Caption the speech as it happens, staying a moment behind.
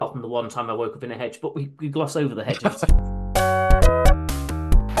apart from the one time I woke up in a hedge, but we gloss over the hedges.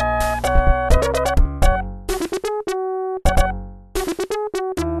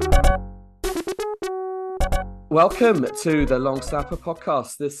 Welcome to the Long Snapper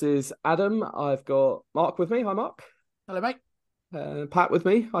podcast. This is Adam. I've got Mark with me. Hi, Mark. Hello, mate. Pat with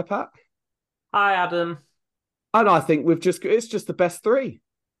me. Hi, Pat. Hi, Adam. And I think it's just the best three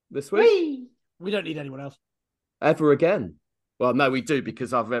this week. Whee! We don't need anyone else. Ever again. Well, no, we do,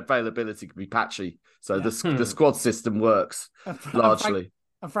 because our availability can be patchy. So the squad system works largely.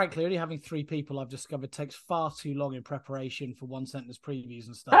 And frankly, only having three people, I've discovered, takes far too long in preparation for one sentence previews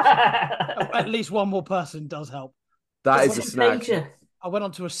and stuff. So at least one more person does help. That is a snag. I went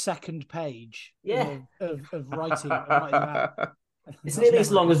on to a second page of writing. It's nearly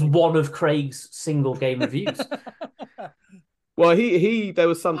as long as one of Craig's single game reviews. Well, there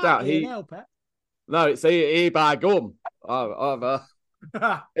was some doubt. No, it's he by gum.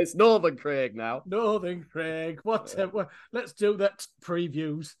 It's Northern Craig now. Northern Craig. Whatever. Let's do that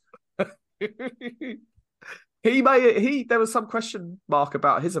previews. There was some question mark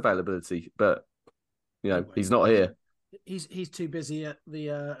about his availability, but he's not here. He's too busy at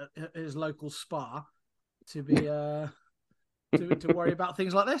his local spa to be to worry about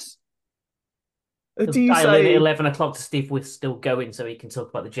things like this. Do you say at 11 o'clock to see if we're still going, so he can talk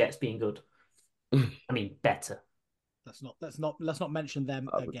about the Jets being good? I mean, better. Let's not mention them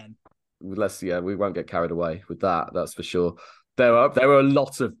again. We won't get carried away with that. That's for sure. There were a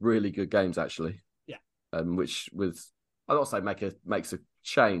lot of really good games actually. Yeah. Which was, I don't say makes a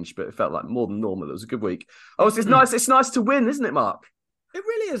change, but it felt like more than normal. It was a good week. Oh, it's nice. It's nice to win, isn't it, Mark? It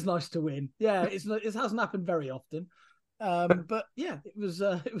really is nice to win. Yeah, it hasn't happened very often. But yeah, it was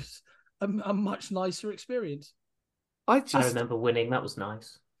a much nicer experience. I remember winning. That was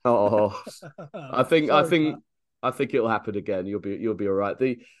nice. Oh, I think it'll happen again. You'll be all right.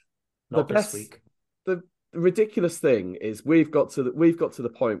 Not this week. The ridiculous thing is we've got to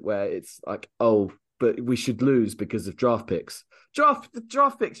the point where it's like, oh, but we should lose because of draft picks. Draft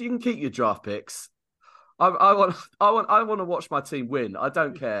picks. You can keep your draft picks. I want to watch my team win. I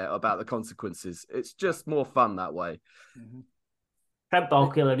don't care about the consequences. It's just more fun that way. Mm-hmm. Trent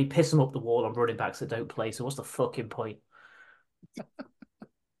Baalke will only piss them up the wall on running backs that don't play. So what's the fucking point?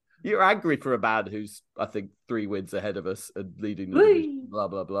 You're angry for a man who's, I think, 3 wins ahead of us and leading the division, blah,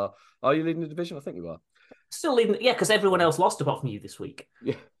 blah, blah. Are you leading the division? I think you are. Still leading, yeah, because everyone else lost apart from you this week.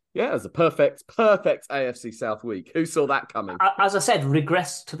 Yeah, it was a perfect AFC South week. Who saw that coming? As I said,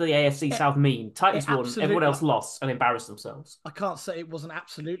 regress to the AFC South mean. Titans won, everyone else lost and embarrassed themselves. I can't say it was an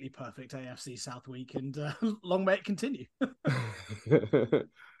absolutely perfect AFC South week, and long may it continue.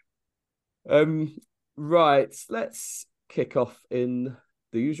 Right, let's kick off in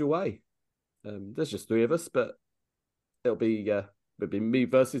the usual way. There's just 3 of us, but it'll be me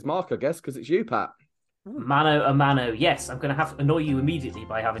versus Mark, I guess, because it's you, Pat. Mano a mano. Yes, I'm going to have to annoy you immediately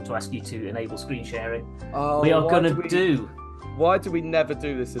by having to ask you to enable screen sharing. Oh, we are going to do. Why do we never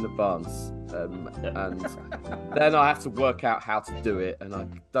do this in advance? And then I have to work out how to do it, and I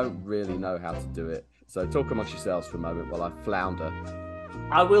don't really know how to do it. So talk amongst yourselves for a moment while I flounder.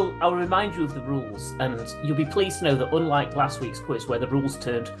 I'll remind you of the rules, and you'll be pleased to know that unlike last week's quiz, where the rules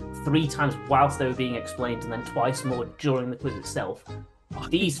turned 3 times whilst they were being explained and then twice more during the quiz itself,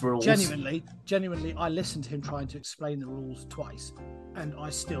 these rules... Genuinely, I listened to him trying to explain the rules twice, and I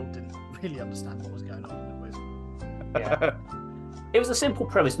still didn't really understand what was going on in the quiz. Yeah. It was a simple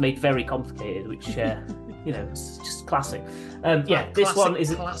premise made very complicated, which, it's just classic. This one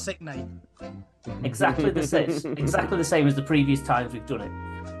is... Classic name. Exactly the same as the previous times we've done it.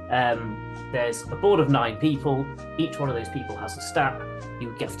 There's a board of 9 people. Each one of those people has a stat. You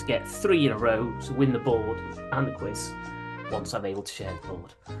have to get 3 in a row to win the board and the quiz. Once I'm able to share the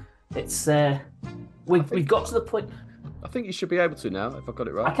board, it's we've got to the point. I think you should be able to now. If I got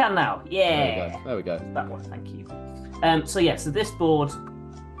it right, I can now. Yeah, there we go. That one, thank you. So this board,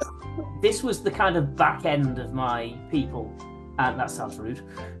 this was the kind of back end of my people. And that sounds rude.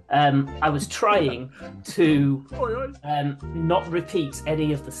 I was trying to not repeat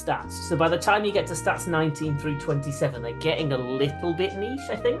any of the stats. So by the time you get to stats 19 through 27, they're getting a little bit niche,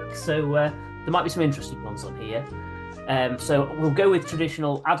 I think. So there might be some interesting ones on here. So we'll go with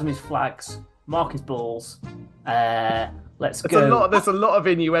traditional. Adam is flags, Mark is balls. Let's go. There's a lot of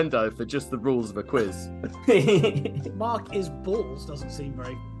innuendo for just the rules of a quiz. Mark is balls doesn't seem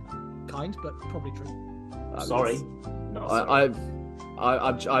very kind, but probably true. Sorry.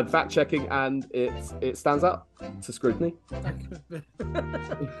 I'm fact checking, and it stands up to scrutiny.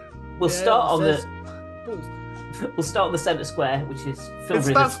 We'll start on the centre square, which is Phil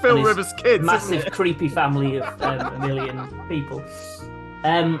Rivers. That's Phil Rivers' kids. Massive creepy family of a million people.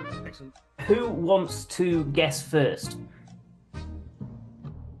 Excellent. Who wants to guess first?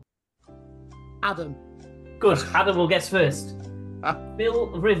 Adam. Good. Adam will guess first. Phil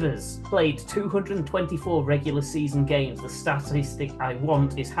Rivers played 224 regular season games. The statistic I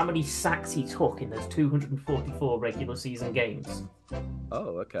want is how many sacks he took in those 244 regular season games.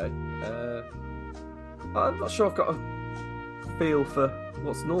 Oh, okay. I'm not sure I've got a feel for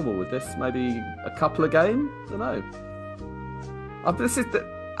what's normal with this. Maybe a couple a game? I don't know. This is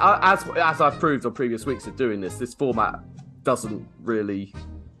as I've proved on previous weeks of doing this format doesn't really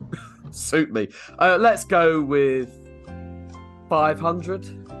suit me. Let's go with 500.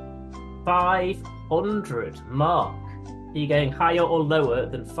 500. Mark, are you going higher or lower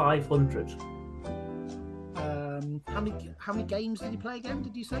than 500? How many games did he play again?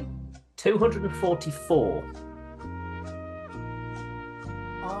 Did you say 244?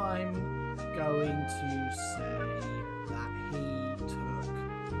 I'm going to say that he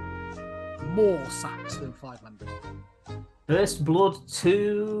took more sacks than 500. First blood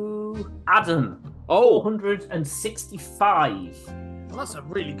to Adam. Oh, 465. Well, that's a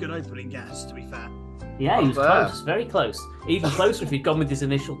really good opening guess, to be fair. Yeah, he was Not bad. close, very close. Even closer if he'd gone with his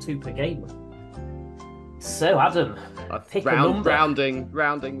initial 2 per game. So, Adam, pick a number.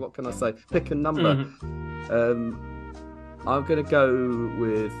 Rounding. What can I say? Pick a number. I'm going to go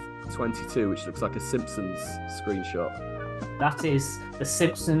with 22, which looks like a Simpsons screenshot. That is the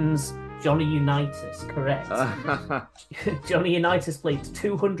Simpsons Johnny Unitas, correct. Johnny Unitas played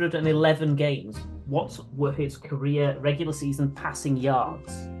 211 games. What were his career regular season passing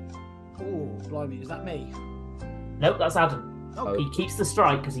yards? Oh, blimey, is that me? Nope, that's Adam. Oh. He keeps the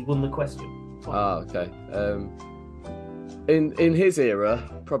strike because he won the question. Oh, okay. In his era,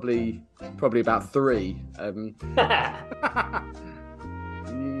 probably about 3. I'm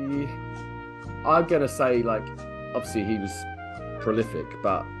gonna say, like, obviously he was prolific,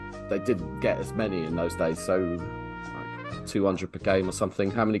 but they didn't get as many in those days, so like 200 per game or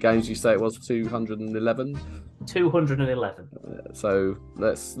something. How many games do you say it was? 211. 211. So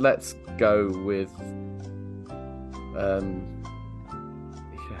let's go with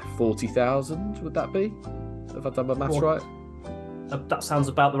 40,000. Would that be? Have I done my maths right? That sounds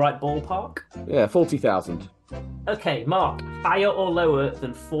about the right ballpark. Yeah, 40,000. Okay, Mark, higher or lower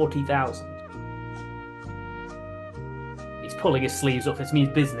than 40,000? He's pulling his sleeves up. It's me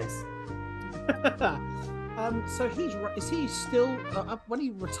business. So is he still when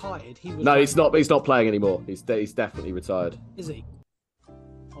he retired? He was No, he's not. He's not playing anymore. He's definitely retired. Is he?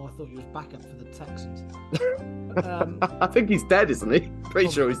 Oh, I thought he was backup for the Texans. I think he's dead, isn't he? Pretty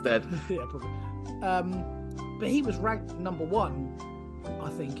sure he's dead. Yeah, probably. But he was ranked number 1, I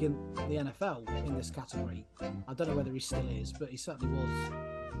think, in the NFL in this category. I don't know whether he still is, but he certainly was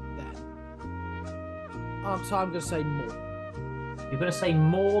then. So I'm going to say more. You're going to say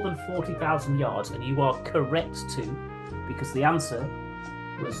more than 40,000 yards, and you are correct too, because the answer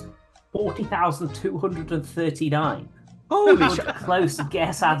was 40,239. Holy shit! Close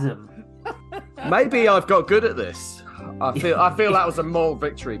guess, Adam. Maybe I've got good at this. I feel that was a moral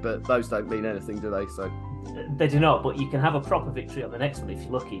victory, but those don't mean anything, do they? So they do not. But you can have a proper victory on the next one if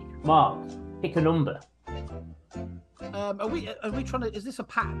you're lucky. Mark, pick a number. Are we trying to? Is this a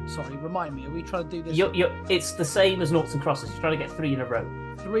pattern? Sorry, remind me. Are we trying to do this? It's the same as noughts and crosses. You're trying to get 3 in a row.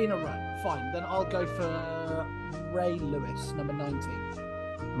 3 in a row. Fine. Then I'll go for Ray Lewis, number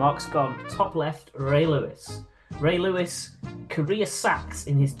 19. Mark's gone top left. Ray Lewis. Ray Lewis, career sacks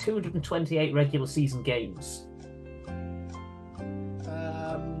in his 228 regular season games.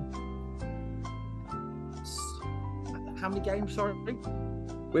 How many games? Sorry.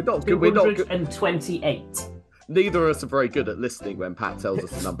 we're not good. We're not good. 228. Neither of us are very good at listening when Pat tells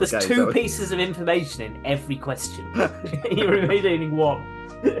us the number of There's games. 2 pieces of information in every question. You're remaining 1.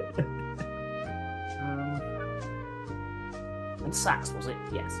 And sacks, was it?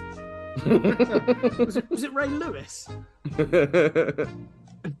 Yes. was it Ray Lewis?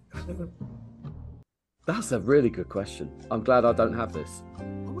 That's a really good question. I'm glad I don't have this. I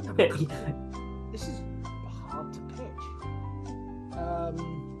wouldn't have a clue. This is hard to pitch.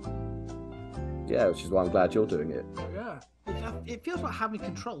 Yeah, which is why I'm glad you're doing it. Yeah. It feels like having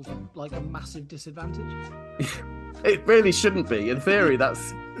controls is like a massive disadvantage. It really shouldn't be. In theory,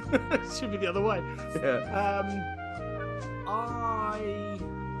 that's It should be the other way. yeah.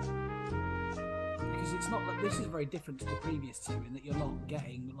 Because it's not like this is very different to the previous 2 in that you're not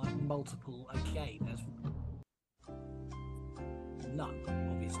getting like multiple a game. There's none,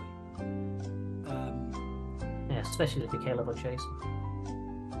 obviously. Yeah, especially if you're Caleb or Chase.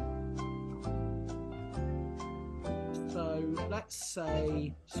 So let's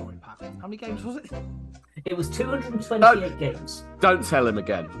say. Sorry, Pat. How many games was it? It was 228 games. Don't tell him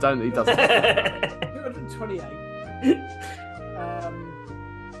again. Don't. He doesn't. 228.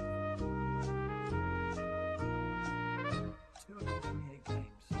 228 games.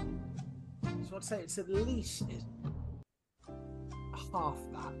 So I'd say it's at least half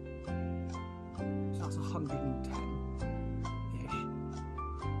that. So that's 110-ish.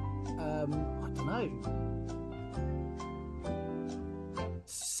 I don't know.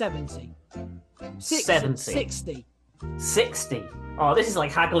 70. 60. 60. Oh, this is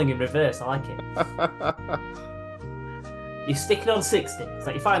like haggling in reverse. I like it. You're sticking on 60. Is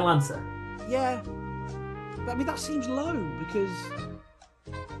that your final answer? Yeah. I mean, that seems low because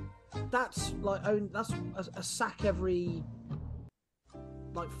that's like that's a sack every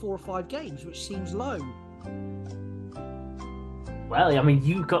like 4 or 5 games, which seems low. Well, I mean,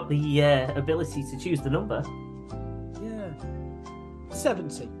 you've got the ability to choose the number. Yeah.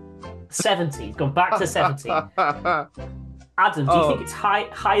 70. 70. You've gone back to 70. Adam, do you think it's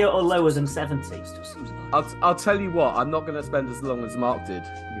higher or lower than 70? Still seems low. I'll tell you what. I'm not going to spend as long as Mark did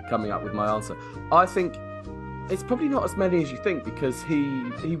coming up with my answer. I think it's probably not as many as you think because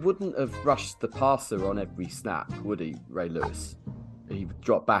he wouldn't have rushed the passer on every snap, would he, Ray Lewis? He would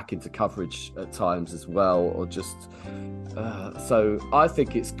drop back into coverage at times as well, or just. So I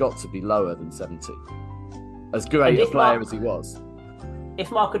think it's got to be lower than 70. As great a player as he was. If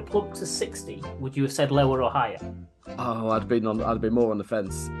Mark had plumped to 60, would you have said lower or higher? Oh, I'd been more on the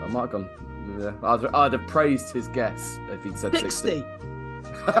fence. I might have gone. Yeah, I'd have praised his guess if he'd said 60.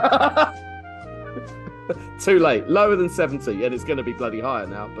 Too late. Lower than 70, and it's going to be bloody higher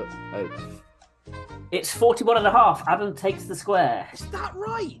now. But hey, it's 41.5. Adam takes the square. Is that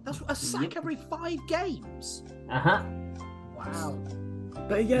right? That's a sack every 5 games. Wow.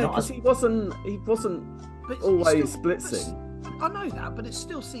 But yeah, because he wasn't always blitzing. I know that, but it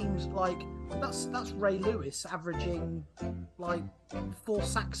still seems like that's Ray Lewis averaging like 4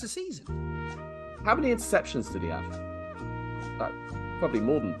 sacks a season. How many interceptions did he have? Probably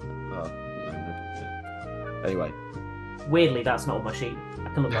more than. Anyway. Weirdly, that's not on my sheet. I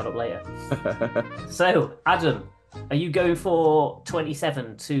can look that up later. So, Adam, are you going for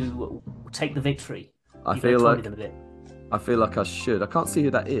 27 to take the victory? I feel like I should. I can't see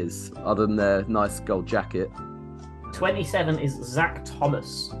who that is, other than their nice gold jacket. 27 is Zach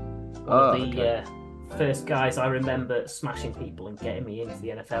Thomas, one of the first guys I remember smashing people and getting me into the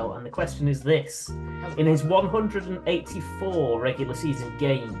NFL. And the question is this: in his 184 regular season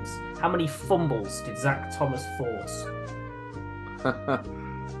games, how many fumbles did Zach Thomas force?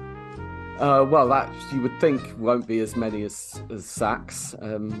 Well, that you would think won't be as many as sacks.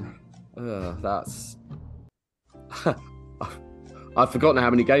 That's. I've forgotten how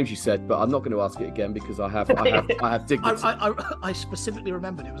many games you said, but I'm not going to ask it again because I have dignity. I specifically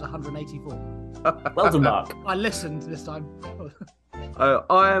remembered it was 184. Well done, Mark. I listened this time.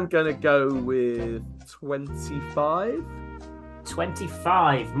 I am going to go with 25.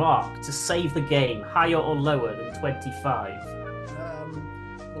 25, Mark, to save the game. Higher or lower than 25?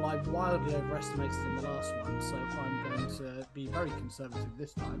 Well, I wildly overestimated in the last one, so I'm going to be very conservative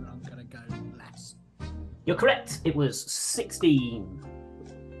this time, and I'm going to go less. You're correct. It was 16.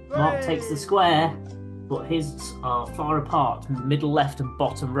 Mark takes the square, but his are far apart, middle left and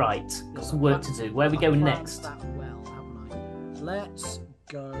bottom right. Got some work to do. Where are we going next? That well, haven't I? Let's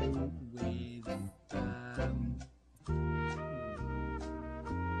go with.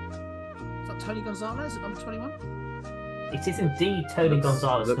 Is that Tony Gonzalez at number 21? It is indeed Tony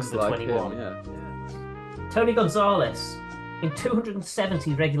Gonzalez, number like 21. Him, yeah. Tony Gonzalez. In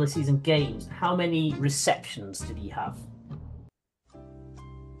 270 regular season games, how many receptions did he have?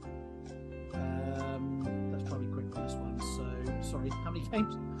 Let's try to be quick on this one. So, sorry, how many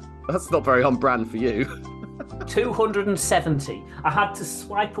games? That's not very on brand for you. 270. I had to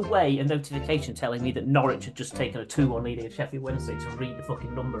swipe away a notification telling me that Norwich had just taken a 2-1 lead against Sheffield Wednesday to read the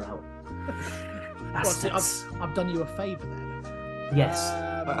fucking number out. I've done you a favour there. Yes.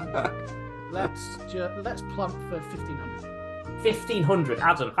 Let's plump for 1,500. 1,500.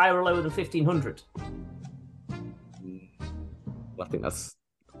 Adam, higher or lower than 1,500? I think that's.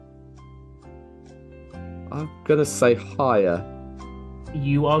 I'm gonna say higher.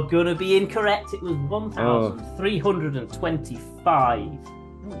 You are gonna be incorrect. It was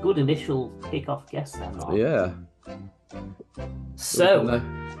 1,325. Good initial kick-off guess there, Mark. Yeah. So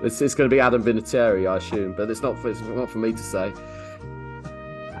it's going to be Adam Vinatieri, I assume, but it's not for me to say.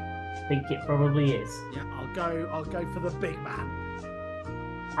 I think it probably is. Yeah, I'll go for the big man.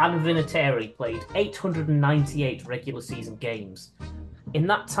 Adam Vinatieri played 898 regular season games. In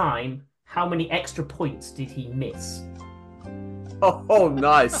that time, how many extra points did he miss? Oh,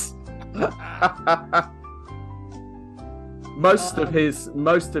 nice. Most of his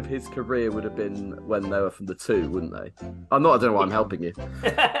career would have been when they were from the 2, wouldn't they? I don't know why I'm helping you.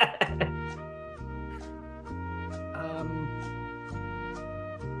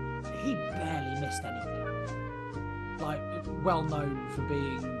 He barely missed anything. Like, well known for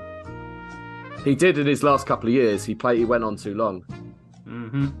being. He did in his last couple of years. He went on too long.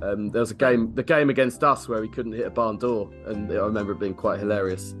 Mm-hmm. There was the game against us where he couldn't hit a barn door, and I remember it being quite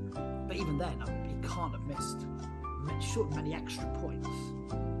hilarious. But even then, he can't have missed short of many extra points.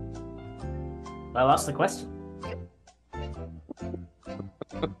 Well, that's the question.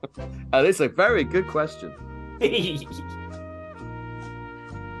 And it's a very good question.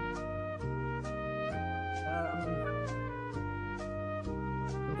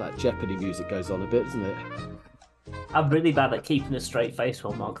 That Jeopardy music goes on a bit, doesn't it? I'm really bad at keeping a straight face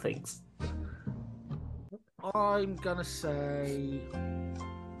while Mark thinks. I'm gonna say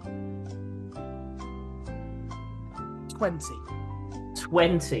 20.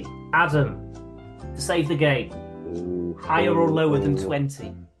 20. Adam, to save the game. Ooh, Higher or lower than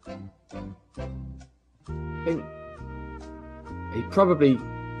 20? I think he probably,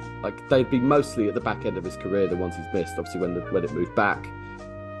 they'd be mostly at the back end of his career, the ones he's missed. Obviously, when it moved back,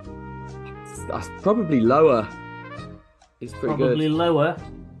 that's probably lower. He's pretty good. Probably lower.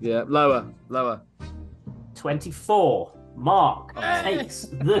 Yeah, lower. 24. Mark takes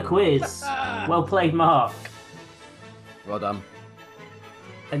the quiz. Well played, Mark. Well done.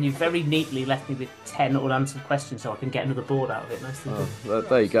 And you very neatly left me with 10 unanswered questions so I can get another board out of it. Nicely done. Well,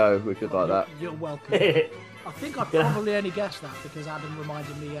 there you go. We could like that. You're welcome. I think I probably only guessed that because Adam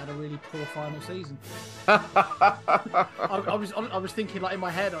reminded me he had a really poor final season. I was thinking, like, in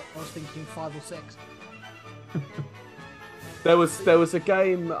my head, I was thinking 5 or 6. There was a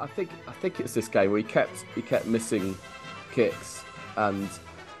game. I think it's this game where he kept missing kicks, and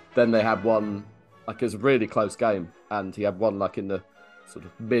then they had one. It was a really close game, and he had one in the sort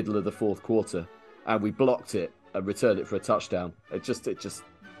of middle of the 4th quarter, and we blocked it and returned it for a touchdown. It just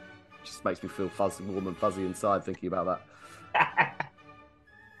makes me feel warm and fuzzy inside thinking about that.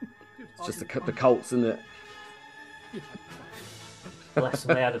 It's just the Colts, isn't it? Bless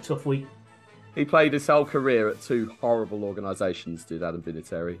them, they had a tough week. He played his whole career at 2 horrible organisations, did Adam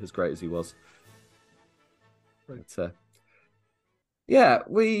Vinatieri, as great as he was. But,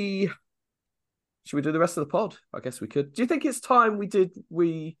 should we do the rest of the pod? I guess we could. Do you think it's time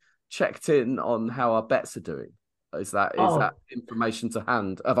we checked in on how our bets are doing? Is that information to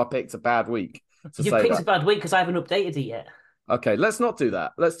hand? Have I picked a bad week? You've picked a bad week because I haven't updated it yet. Okay, let's not do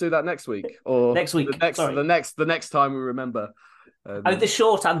that. Let's do that next week. Or next week. The next time we remember. The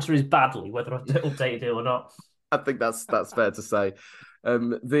short answer is badly, whether I've updated it or not. I think that's fair to say.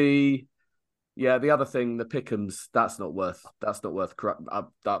 The other thing, the Pick'ems, that's not worth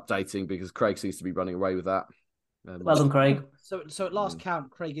updating because Craig seems to be running away with that. Well done, Craig. So at last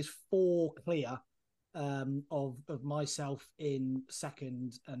count, Craig is 4 clear of myself in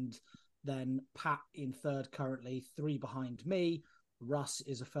second, and then Pat in third currently, 3 behind me. Russ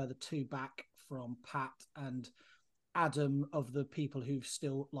is a further 2 back from Pat, and Adam, of the people who've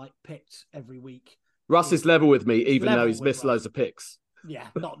still picked every week, Russ is level with me, even though he's missed loads of picks. Yeah,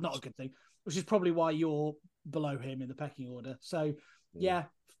 not a good thing. Which is probably why you're below him in the pecking order. So, a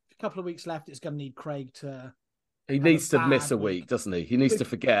couple of weeks left. It's going to need Craig to. He needs to miss a week, doesn't he? He needs to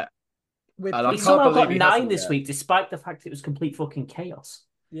forget. He somehow got 9 this week, despite the fact it was complete fucking chaos.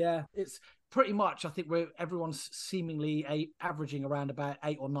 Yeah, it's pretty much. I think everyone's seemingly averaging around about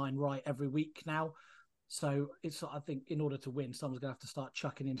 8 or 9 right every week now. So I think in order to win, someone's going to have to start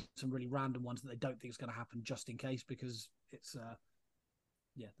chucking in some really random ones that they don't think is going to happen, just in case, because it's.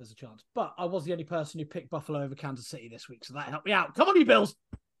 There's a chance. But I was the only person who picked Buffalo over Kansas City this week, so that helped me out. Come on, you Bills!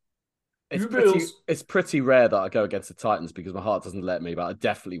 It's pretty rare that I go against the Titans because my heart doesn't let me, but I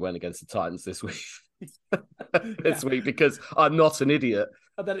definitely went against the Titans this week. Week because I'm not an idiot.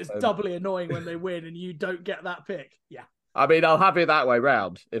 And then it's doubly annoying when they win and you don't get that pick. Yeah. I mean, I'll have it that way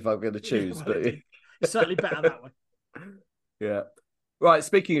round if I'm going to choose. But it's certainly better that way. Yeah. Right,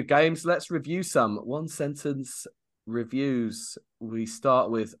 speaking of games, let's review some 1-sentence reviews. We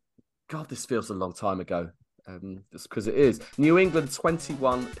start with, God, this feels a long time ago. Just because it is. New England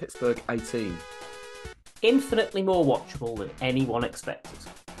 21, Pittsburgh 18. Infinitely more watchable than anyone expected.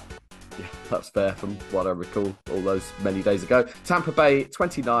 Yeah, that's fair from what I recall all those many days ago. Tampa Bay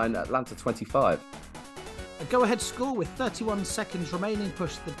 29, Atlanta 25. A go-ahead score with 31 seconds remaining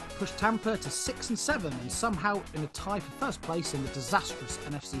pushed Tampa to 6-7 and somehow in a tie for first place in the disastrous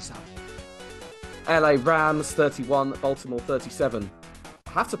NFC South. LA Rams 31, Baltimore 37.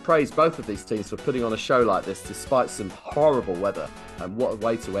 I have to praise both of these teams for putting on a show like this despite some horrible weather. And what a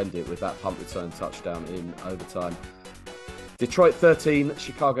way to end it with that punt return touchdown in overtime. Detroit 13,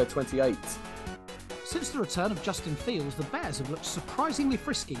 Chicago 28. Since the return of Justin Fields, the Bears have looked surprisingly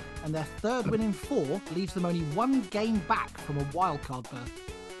frisky, and their third win in 4 leaves them only 1 game back from a wildcard berth.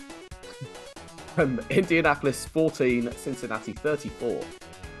 Indianapolis 14, Cincinnati 34.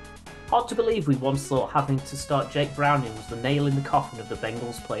 Hard to believe we once thought having to start Jake Browning was the nail in the coffin of the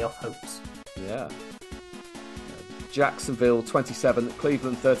Bengals' playoff hopes. Yeah. Jacksonville 27,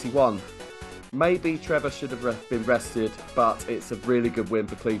 Cleveland 31. Maybe Trevor should have been rested, but it's a really good win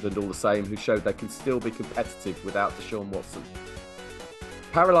for Cleveland all the same, who showed they can still be competitive without Deshaun Watson.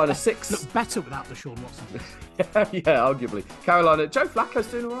 Carolina 6. Look better without Deshaun Watson. Yeah, arguably. Carolina, Joe Flacco's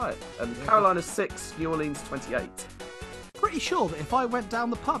doing all right. Carolina 6, New Orleans 28. Pretty sure that if I went down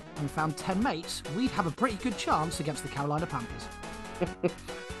the pub and found 10 mates, we'd have a pretty good chance against the Carolina Panthers.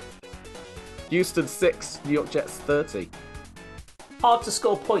 Houston 6, New York Jets 30. Hard to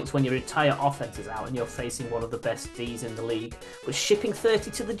score points when your entire offense is out and you're facing one of the best Ds in the league, but shipping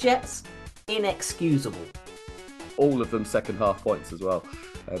 30 to the Jets? Inexcusable. All of them second half points as well.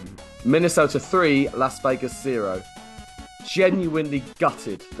 Minnesota 3, Las Vegas 0. Genuinely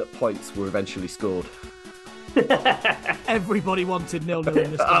gutted that points were eventually scored. Everybody wanted 0-0 in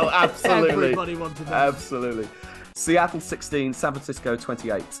this game. Oh, absolutely. Everybody wanted 0-0. Absolutely. Seattle 16, San Francisco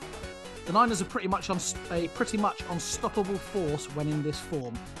 28. The Niners are pretty much unstoppable force when in this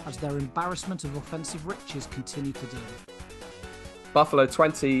form, as their embarrassment of offensive riches continue to deliver. Buffalo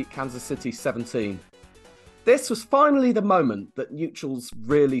 20, Kansas City 17. This was finally the moment that neutrals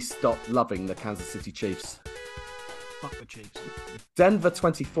really stopped loving the Kansas City Chiefs. Fuck the Chiefs. Denver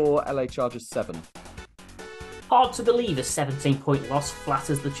 24, LA Chargers 7. Hard to believe a 17-point loss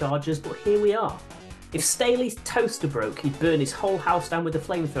flatters the Chargers, but here we are. If Staley's toaster broke, he'd burn his whole house down with a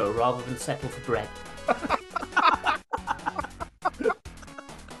flamethrower rather than settle for bread.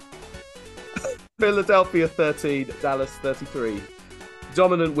 Philadelphia 13, Dallas 33.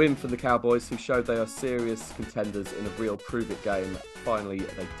 Dominant win from the Cowboys, who showed they are serious contenders in a real prove-it game. Finally,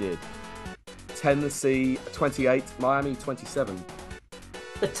 they did. Tennessee 28, Miami 27.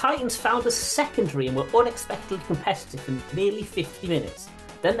 The Titans found a secondary and were unexpectedly competitive for nearly 50 minutes.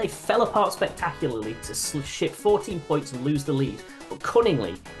 Then they fell apart spectacularly to ship 14 points and lose the lead. But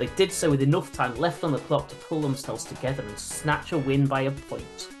cunningly, they did so with enough time left on the clock to pull themselves together and snatch a win by a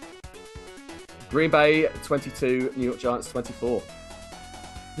point. Green Bay 22, New York Giants 24.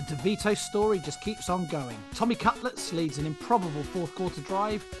 The DeVito story just keeps on going. Tommy Cutlets leads an improbable fourth quarter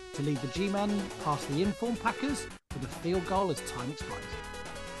drive to lead the G-Men past the informed Packers with a field goal as time expires.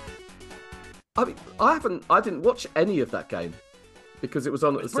 I mean, I didn't watch any of that game because it was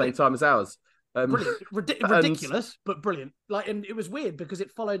on at the same time as ours. Ridiculous, but brilliant. And it was weird because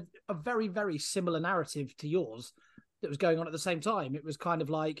it followed a very, very similar narrative to yours that was going on at the same time. It was kind of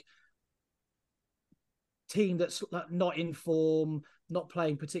like team that's not in form, not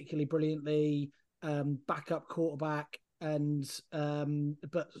playing particularly brilliantly, backup quarterback, and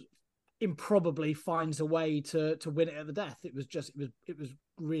but improbably finds a way to win it at the death. It was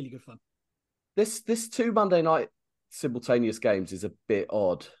really good fun. This 2 Monday night simultaneous games is a bit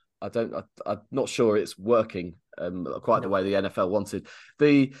odd. I'm not sure it's working quite the way the NFL wanted.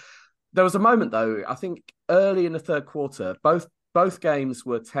 There was a moment though, I think early in the third quarter, both games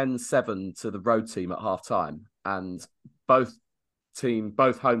were 10-7 to the road team at half time, and both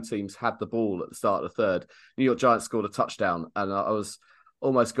home teams had the ball at the start of the third. New York Giants scored a touchdown, and I was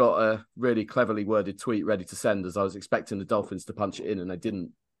almost got a really cleverly worded tweet ready to send, as I was expecting the Dolphins to punch it in, and they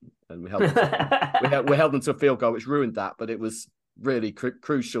didn't. And we held them to a field goal, which ruined that. But it was really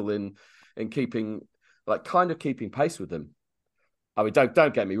crucial in keeping pace with them. I mean,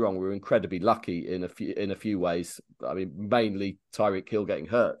 don't get me wrong, we were incredibly lucky in a few ways. I mean, mainly Tyreek Hill getting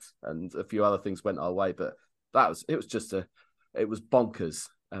hurt, and a few other things went our way. But it was bonkers.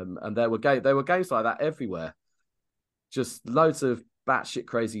 And there were games like that everywhere. Just loads of batshit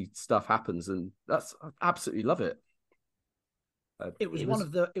crazy stuff happens, and I absolutely love it. It was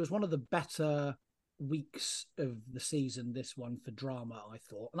one of the better weeks of the season, this one, for drama, I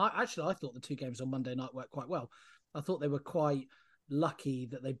thought. And I thought the 2 games on Monday night worked quite well. I thought they were quite lucky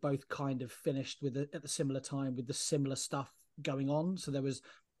that they both kind of finished at the similar time with the similar stuff going on. So there was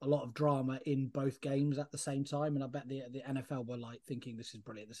a lot of drama in both games at the same time. And I bet the NFL were like thinking, this is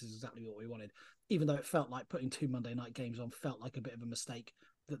brilliant. This is exactly what we wanted. Even though it felt like putting 2 Monday night games on felt like a bit of a mistake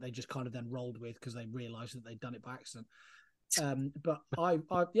that they just kind of then rolled with because they realized that they'd done it by accident. But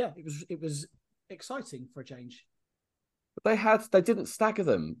it was exciting for a change. But they didn't stagger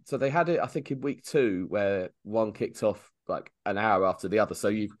them. So they had it, I think, in week 2 where one kicked off like an hour after the other. So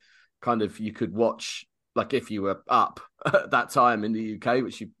you could watch, like if you were up at that time in the UK,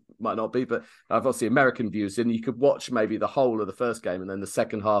 which you might not be, but I've obviously American views, and you could watch maybe the whole of the first game and then the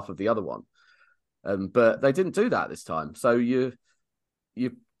second half of the other one. But they didn't do that this time. So you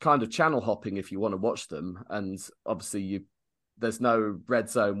kind of channel hopping if you want to watch them, and obviously there's no red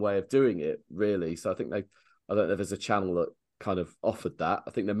zone way of doing it really. So I think I don't know if there's a channel that kind of offered that.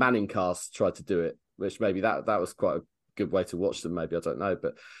 I think the Manning cast tried to do it, which maybe that was quite a good way to watch them. Maybe, I don't know,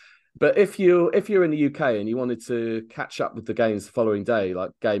 but if you're in the UK and you wanted to catch up with the games the following day,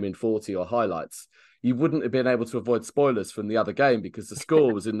 like game in 40 or highlights, you wouldn't have been able to avoid spoilers from the other game because the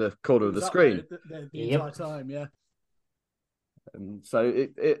score was in the corner of the screen the entire time. Yeah. So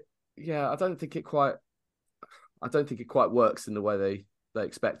I don't think it quite works in the way they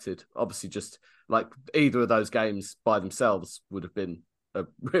expected. Obviously, just like either of those games by themselves would have been a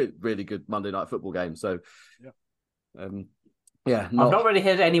really, really good Monday Night Football game. So, I've not really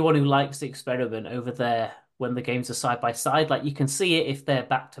heard anyone who likes the experiment over there when the games are side by side. Like you can see it if they're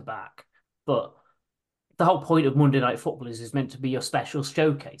back to back, but the whole point of Monday Night Football is meant to be your special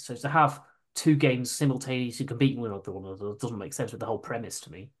showcase. So to have two games simultaneously competing with one another doesn't make sense with the whole premise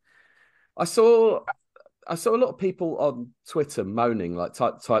to me. I saw a lot of people on Twitter moaning, like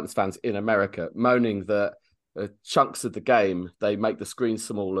Titans fans in America, moaning that chunks of the game, they make the screen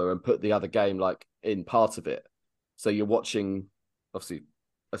smaller and put the other game like in part of it. So you're watching, obviously,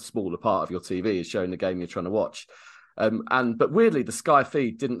 a smaller part of your TV is showing the game you're trying to watch. But weirdly, the Sky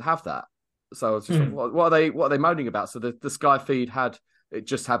feed didn't have that. So I was just like, what are they moaning about? So the Sky feed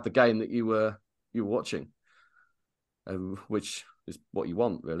just had the game that you were watching, which is what you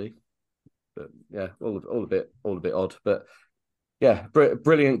want, really. But yeah, all a bit odd. But yeah,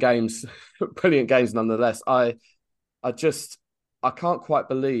 brilliant games, brilliant games nonetheless. I can't quite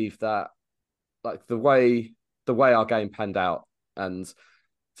believe that, like the way our game panned out, and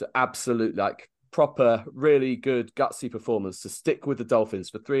to absolute like proper, really good gutsy performance to stick with the Dolphins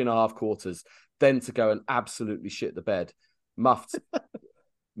for 3.5 quarters, then to go and absolutely shit the bed, muffed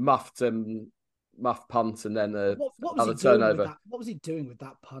punt, and then another turnover. What was he doing with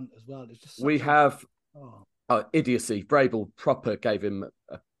that punt as well? It's just idiocy. Brable proper gave him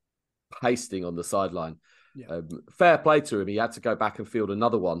a pasting on the sideline. Yeah. Fair play to him. He had to go back and field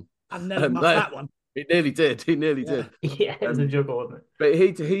another one. And then that one. He nearly did. Yeah, it was a juggle, wasn't it? But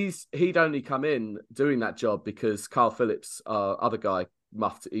he'd only come in doing that job because Carl Phillips, our other guy,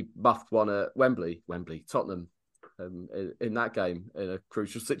 muffed one at Tottenham, in that game in a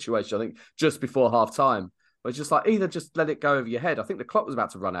crucial situation. I think just before half time, where it's just like either just let it go over your head. I think the clock was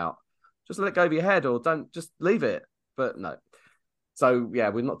about to run out. Just let it go over your head, or don't, just leave it. But no. So yeah,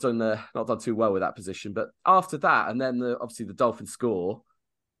 we've not done too well with that position. But after that, and then obviously the Dolphins score.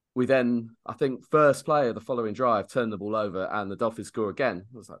 We then, I think, first play of the following drive, turned the ball over and the Dolphins score again.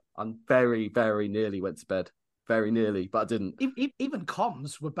 I was like, I'm very, very nearly went to bed. Very nearly, but I didn't. Even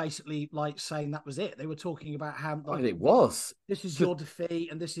comms were basically like saying that was it. They were talking about how it was. This is your defeat,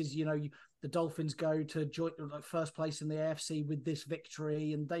 and this is, the Dolphins go to first place in the AFC with this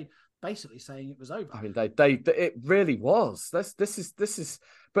victory, and they basically saying it was over. I mean, it really was. This is,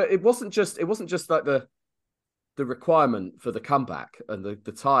 but it wasn't just like the requirement for the comeback and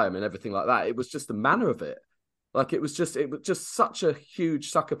the time and everything like that. It was just the manner of it. Like it was just such a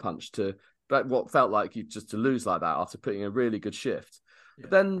huge sucker punch to what felt like to lose like that after putting a really good shift. Yeah.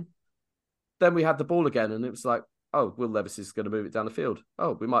 But then we had the ball again, and it was like, oh, Will Levis is going to move it down the field.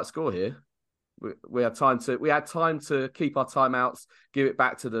 Oh, we might score here. We had time to keep our timeouts, give it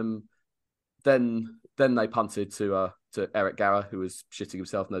back to them. Then they punted to Eric Garrah, who was shitting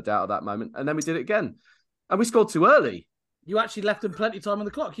himself, no doubt, at that moment. And then we did it again. And we scored too early. You actually left them plenty of time on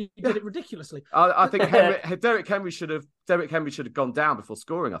the clock. You did it ridiculously. I think Derrick Henry should have gone down before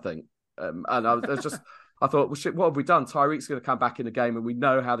scoring, I think. And I thought, well, shit, what have we done? Tyreek's going to come back in the game, and we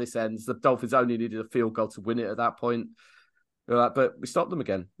know how this ends. The Dolphins only needed a field goal to win it at that point. But we stopped them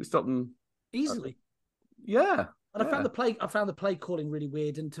again. We stopped them easily. Yeah. And I found the play calling really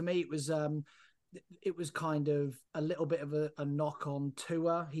weird. And to me, it was kind of a little bit of a knock on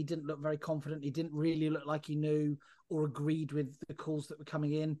Tua. He didn't look very confident. He didn't really look like he knew or agreed with the calls that were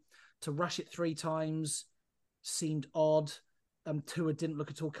coming in. To rush it 3 times seemed odd. Tua didn't look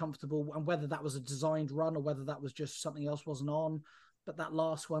at all comfortable, and whether that was a designed run or whether that was just something else wasn't on. But that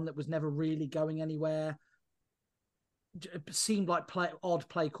last one that was never really going anywhere, it seemed like odd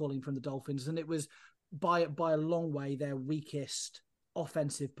play calling from the Dolphins, and it was by a long way their weakest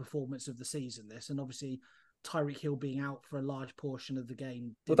offensive performance of the season. And obviously Tyreek Hill being out for a large portion of the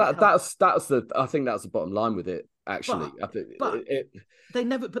game. Well, that's the I think that's the bottom line with it. Actually, but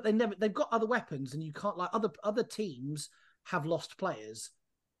they've got other weapons, and you can't like other teams have lost players,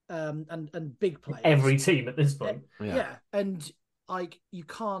 and big players. Every team at this point, yeah, and like you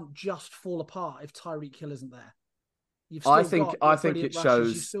can't just fall apart if Tyreek Hill isn't there. I think it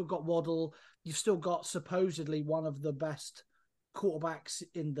shows. You've still got Waddle. You've still got supposedly one of the best quarterbacks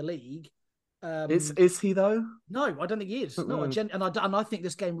in the league. Is he though? No, I don't think he is. No, and I think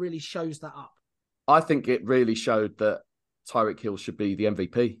this game really shows that up. I think it really showed that Tyreek Hill should be the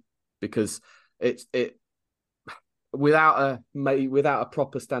MVP because it without a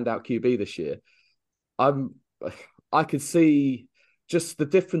proper standout QB this year, I could see just the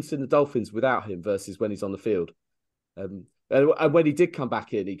difference in the Dolphins without him versus when he's on the field. And when he did come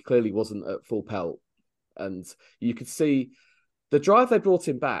back in, he clearly wasn't at full pelt, and you could see the drive they brought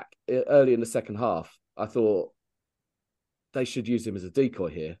him back early in the second half. I thought they should use him as a decoy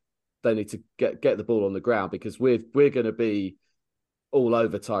here. They need to get the ball on the ground because we're going to be all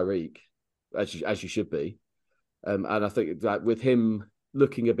over Tyreek as you should be, and I think that with him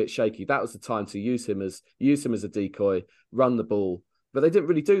looking a bit shaky, that was the time to use him as a decoy, run the ball. But they didn't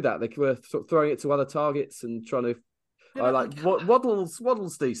really do that. They were sort of throwing it to other targets and trying to.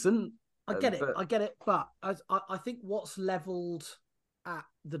 Waddle's decent. I get it, but I think what's leveled at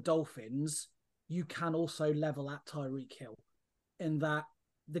the Dolphins, you can also level at Tyreek Hill, in that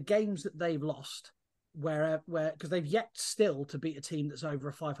the games that they've lost, where because they've yet still to beat a team that's over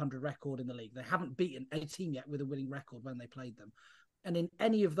a 500 record in the league. They haven't beaten a team yet with a winning record when they played them, and in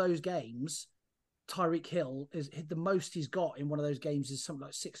any of those games, Tyreek Hill is the most he's got in one of those games is something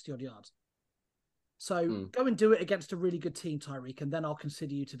like 60 odd yards. So go and do it against a really good team, Tyreek, and then I'll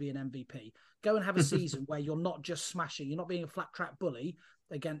consider you to be an MVP. Go and have a season where you're not just smashing, you're not being a flat track bully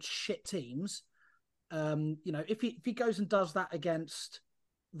against shit teams. If he goes and does that against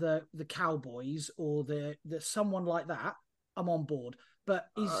the Cowboys or the someone like that, I'm on board. But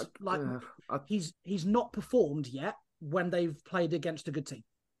he's not performed yet when they've played against a good team.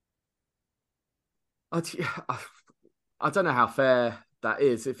 I don't know how fair that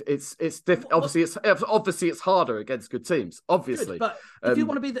is. If it's obviously it's harder against good teams. Obviously, good, but if you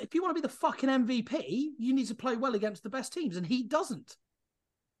want to be the fucking MVP, you need to play well against the best teams, and he doesn't.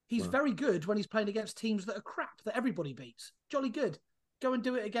 He's very good when he's playing against teams that are crap that everybody beats. Jolly good. Go and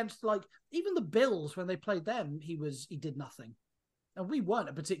do it against even the Bills when they played them. He did nothing, and we weren't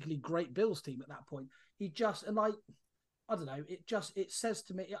a particularly great Bills team at that point. He just I don't know. It says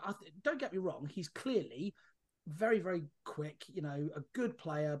to me. Don't get me wrong. He's clearly very, very quick, a good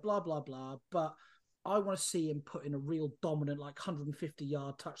player, blah, blah, blah. But I want to see him put in a real dominant,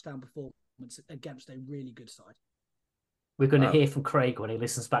 150-yard touchdown performance against a really good side. We're going to hear from Craig when he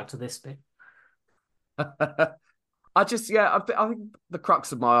listens back to this bit. I think the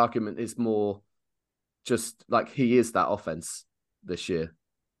crux of my argument is more just he is that offense this year.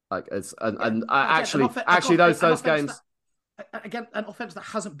 Those games. Again, an offense that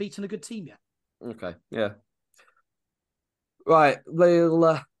hasn't beaten a good team yet. Okay, yeah. Right,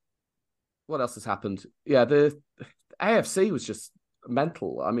 well, what else has happened? Yeah, the AFC was just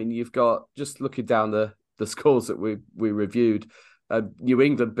mental. I mean, you've got, just looking down the scores that we reviewed, New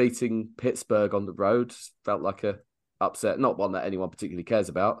England beating Pittsburgh on the road felt like a upset, not one that anyone particularly cares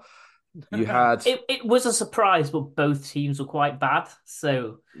about. You had it was a surprise, but both teams were quite bad,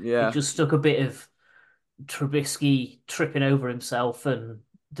 so it just stuck a bit of Trubisky tripping over himself and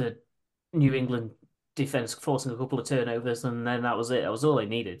the New England defense forcing a couple of turnovers, and then that was it. That was all they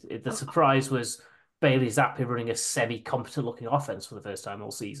needed. The surprise was Bailey Zappe running a semi-competent looking offense for the first time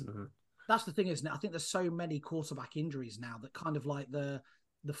all season. That's the thing, isn't it? I think there's so many quarterback injuries now that kind of the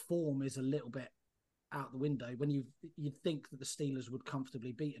form is a little bit out the window. When you'd think that the Steelers would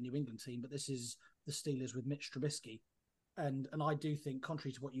comfortably beat a New England team, but this is the Steelers with Mitch Trubisky. And I do think,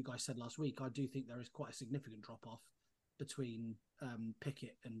 contrary to what you guys said last week, I do think there is quite a significant drop-off between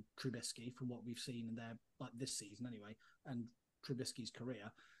Pickett and Trubisky from what we've seen in their this season anyway, and Trubisky's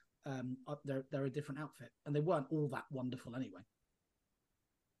career. They're a different outfit, and they weren't all that wonderful anyway.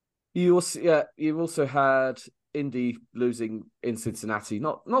 You've also had Indy losing in Cincinnati.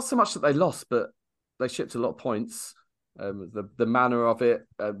 Not so much that they lost, but they shipped a lot of points. The manner of it,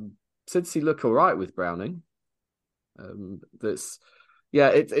 Cincy look all right with Browning. It's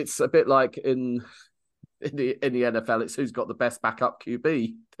a bit like in the NFL. It's who's got the best backup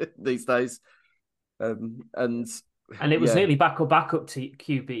QB these days, and it was nearly backup to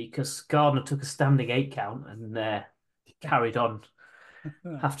QB because Gardner took a standing 8 count and carried on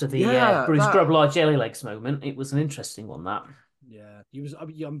after the Bruce Grublar jelly legs moment. It was an interesting one, that. Yeah, he was.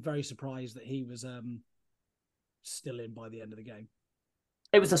 I'm very surprised that he was still in by the end of the game.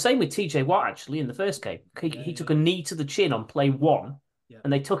 It was the same with TJ Watt, actually, in the first game. He took a knee to the chin on play 1,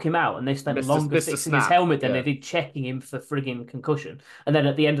 and they took him out, and they spent longer fixing his helmet than they did checking him for frigging concussion. And then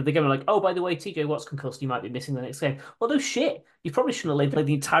at the end of the game, they're like, oh, by the way, TJ Watt's concussed, he might be missing the next game. Well, no shit. You probably shouldn't have played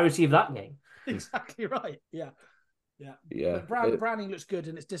the entirety of that game. Exactly right. Yeah. But Browning looks good,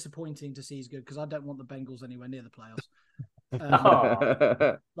 and it's disappointing to see he's good because I don't want the Bengals anywhere near the playoffs.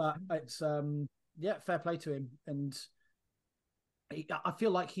 But it's fair play to him, and I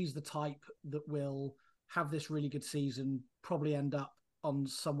feel like he's the type that will have this really good season, probably end up on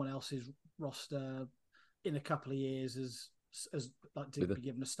someone else's roster in a couple of years as like to be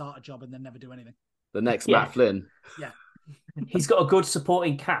given a starter job and then never do anything. The next Matt Flynn. Yeah. He's got a good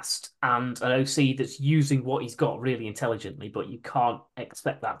supporting cast and an OC that's using what he's got really intelligently, but you can't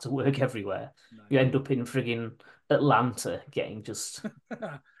expect that to work everywhere. No. You end up in frigging Atlanta getting just.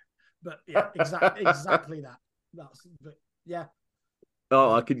 But yeah, exactly that. But yeah.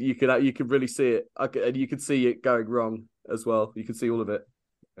 Oh, you could really see it, and you could see it going wrong as well. You can see all of it.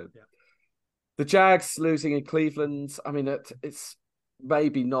 Yeah. The Jags losing in Cleveland. I mean, it's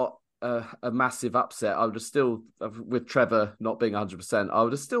maybe not a massive upset. I would have still, with Trevor not being 100%, I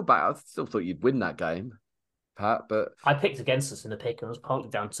would have still I still thought you'd win that game, Pat. But I picked against us in the pick, and it was partly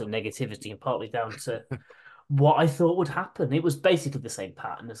down to negativity and partly down to what I thought would happen. It was basically the same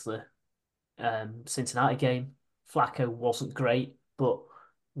pattern as the Cincinnati game. Flacco wasn't great, but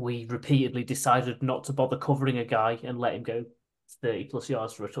we repeatedly decided not to bother covering a guy and let him go 30 plus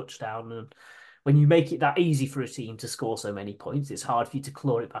yards for a touchdown. And when you make it that easy for a team to score so many points, it's hard for you to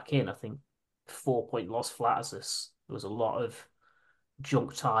claw it back in. I think 4-point loss flatters us. There was a lot of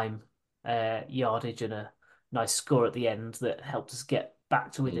junk time, yardage, and a nice score at the end that helped us get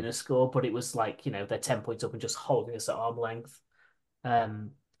back to within a score. But it was like, they're 10 points up and just holding us at arm length.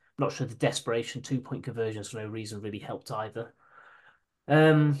 Not sure the desperation 2-point conversions for no reason really helped either.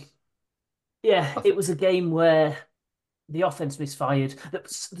 It was a game where the offense misfired.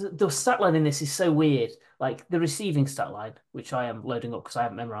 The stat line in this is so weird. Like the receiving stat line, which I am loading up because I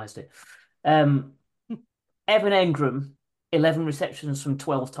haven't memorized it. Evan Engram, 11 receptions from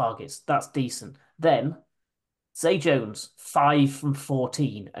 12 targets. That's decent. Then Zay Jones, 5 from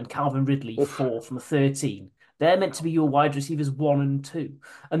 14, and Calvin Ridley, 4 from 13. They're meant to be your wide receivers 1 and 2.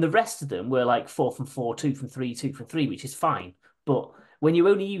 And the rest of them were like 4 from 4, 2 from 3, 2 from 3, which is fine. But when you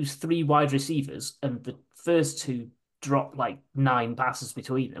only use 3 wide receivers and the first 2 drop like 9 passes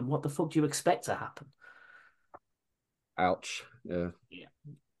between them, what the fuck do you expect to happen? Ouch. Yeah.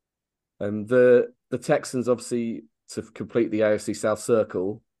 And the Texans, obviously, to complete the AFC South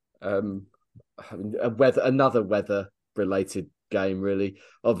Circle, another weather-related game, really.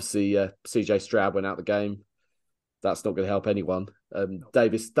 Obviously, CJ Stroud went out the game. That's not going to help anyone.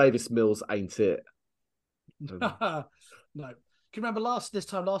 Davis Mills ain't it. No. Can you remember this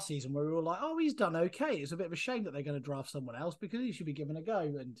time last season where we were like, oh, he's done okay. It's a bit of a shame that they're going to draft someone else because he should be given a go.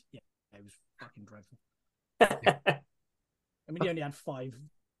 And yeah, it was fucking dreadful. I mean, he only had 5.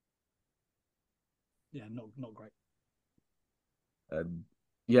 Yeah, not great.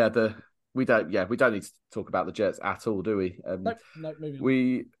 We don't need to talk about the Jets at all, do we? Nope,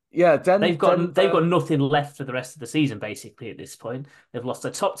 moving on. They've got nothing left for the rest of the season, basically, at this point. They've lost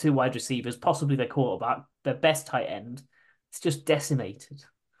their top 2 wide receivers, possibly their quarterback, their best tight end. It's just decimated.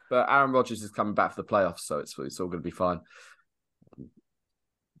 But Aaron Rodgers is coming back for the playoffs, so it's all going to be fine.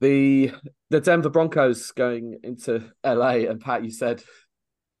 The Denver Broncos going into LA, and Pat, you said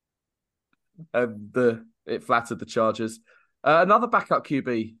it flattered the Chargers. Another backup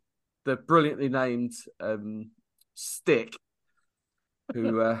QB, the brilliantly named Stick,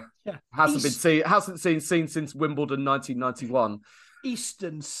 who hasn't been seen since Wimbledon 1991.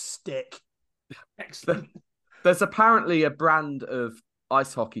 Eastern Stick. Excellent. There's apparently a brand of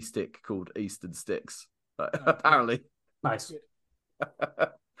ice hockey stick called Eastern Sticks. Apparently. Nice.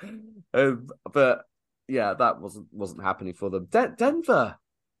 But yeah, that wasn't happening for them. Denver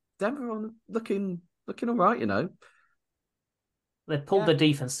looking all right, They pulled their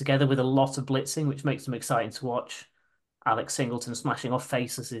defense together with a lot of blitzing, which makes them exciting to watch. Alex Singleton smashing off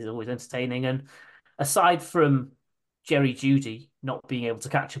faces is always entertaining. And aside from Jerry Jeudy not being able to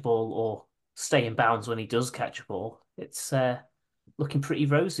catch a ball or stay in bounds when he does catch a ball, it's looking pretty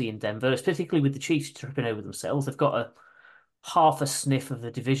rosy in Denver, particularly with the Chiefs tripping over themselves. They've got a half a sniff of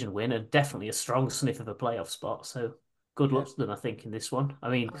the division win and definitely a strong sniff of a playoff spot. So good luck to them, I think, in this one. I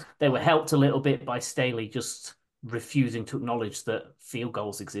mean, they were helped a little bit by Staley just refusing to acknowledge that field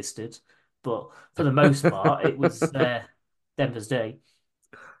goals existed. But for the most part, it was Denver's day.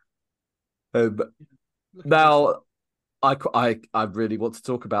 Now, I really want to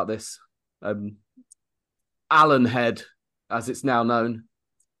talk about this. Allen head, as it's now known.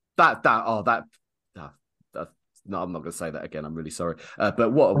 No, I'm not going to say that again. I'm really sorry.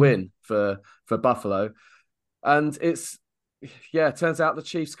 But what a win for Buffalo. And it turns out the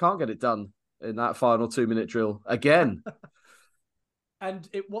Chiefs can't get it done in that final 2-minute drill again. And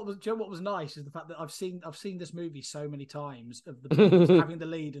what was nice is the fact that I've seen this movie so many times of the Bengals having the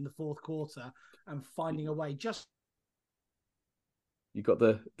lead in the fourth quarter and finding a way. Just you got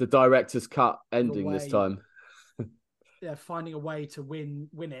the director's cut ending this time. Yeah, finding a way to win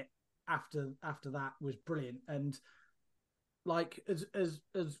it after that was brilliant. And like as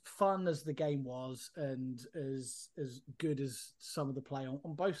fun as the game was, and as good as some of the play on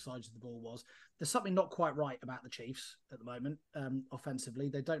both sides of the ball was, there's something not quite right about the Chiefs at the moment. Offensively,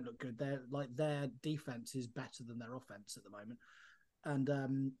 they don't look good. Their defense is better than their offense at the moment, and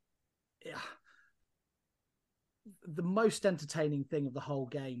the most entertaining thing of the whole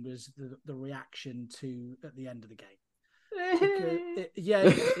game was the reaction to at the end of the game.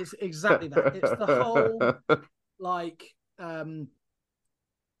 It's exactly that. It's the whole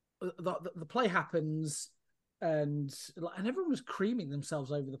the play happens and everyone was creaming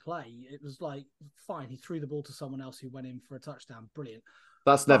themselves over the play. It was like, fine, he threw the ball to someone else who went in for a touchdown. Brilliant.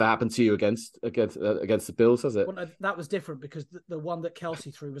 That's never happened to you against the Bills, has it? Well, that was different because the one that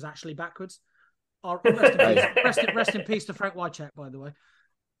Kelsey threw was actually backwards. Rest in peace to Frank Wycheck, by the way.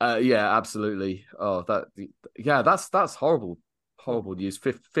 Yeah, absolutely. Oh, that's horrible news.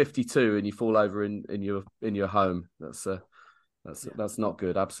 52 and you fall over in your home. That's not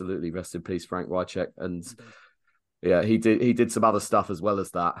good. Absolutely. Rest in peace, Frank Wycheck. And yeah, he did some other stuff as well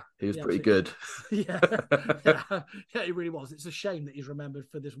as that. He was pretty good. Yeah, he really was. It's a shame that he's remembered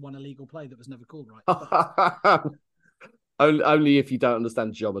for this one illegal play that was never called right. But... only if you don't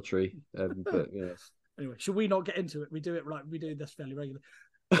understand geometry. But yeah. Anyway, should we not get into it? We do this fairly regularly.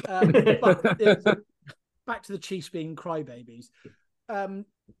 But back to the Chiefs being crybabies.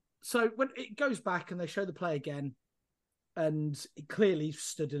 So when it goes back and they show the play again, and it clearly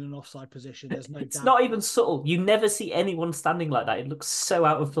stood in an offside position. There's no doubt. It's not even subtle. You never see anyone standing like that. It looks so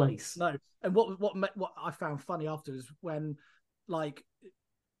out of place. No. And what I found funny afterwards, when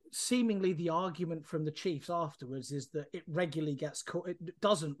seemingly the argument from the Chiefs afterwards is that it regularly gets called. It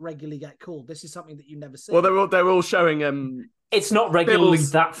doesn't regularly get called. This is something that you never see. Well, they're all showing it's not regularly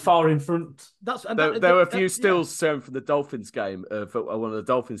stills. That far in front. There were a few stills shown from the Dolphins game. One of the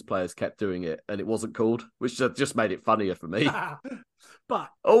Dolphins players kept doing it, and it wasn't called, which just made it funnier for me. But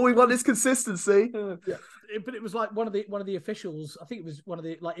all we want is consistency. Yeah. But it was like one of the officials. I think it was one of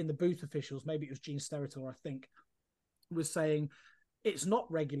the in the booth officials. Maybe it was Gene Steratore. I think was saying it's not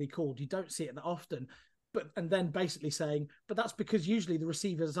regularly called. You don't see it that often. And then basically saying, but that's because usually the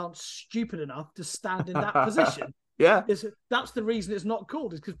receivers aren't stupid enough to stand in that position. Yeah. That's the reason it's not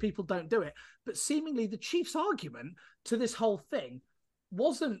called, is because people don't do it. But seemingly the Chiefs' argument to this whole thing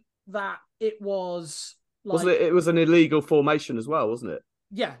wasn't that it was it was an illegal formation as well, wasn't it?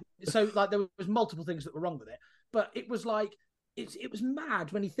 Yeah. So there was multiple things that were wrong with it. But it was it was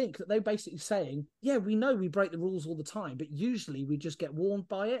mad when you think that they're basically saying, yeah, we know we break the rules all the time, but usually we just get warned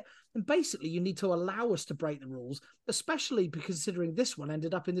by it. And basically you need to allow us to break the rules, especially considering this one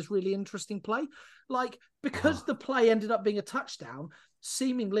ended up in this really interesting play. Because the play ended up being a touchdown,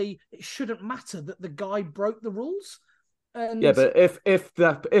 seemingly it shouldn't matter that the guy broke the rules. And... Yeah, but if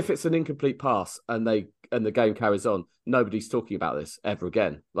it's an incomplete pass and the game carries on, nobody's talking about this ever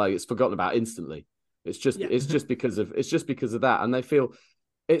again. It's forgotten about instantly. It's just because of that, and they feel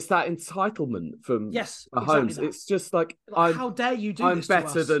it's that entitlement from Mahomes. Exactly. It's just how dare you do this to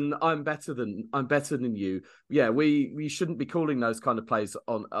us? I'm better than you. Yeah, we shouldn't be calling those kind of plays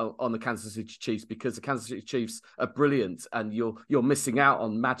on the Kansas City Chiefs, because the Kansas City Chiefs are brilliant, and you're missing out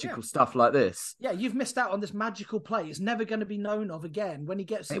on magical stuff like this. Yeah, you've missed out on this magical play. It's never going to be known of again when he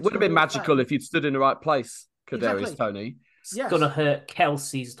gets. It would have been magical if you'd stood in the right place, Kadarius Toney. It's going to hurt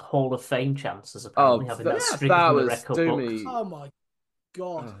Kelsey's Hall of Fame chances, apparently, having that string in the record book. Oh, my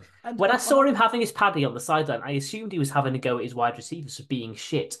God. And when I saw him having his paddy on the sideline, I assumed he was having a go at his wide receivers for being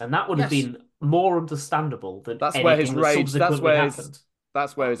shit, and that would have been more understandable than that's where his rage, happened.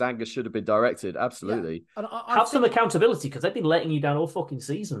 That's where his anger should have been directed, absolutely. Yeah. Have some accountability, because they've been letting you down all fucking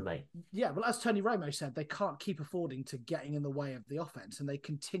season, mate. Yeah, well, as Tony Romo said, they can't keep affording to getting in the way of the offense, and they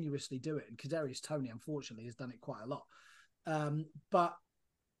continuously do it, and Kadarius Toney, unfortunately, has done it quite a lot. But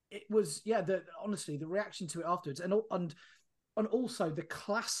it was honestly the reaction to it afterwards, and also the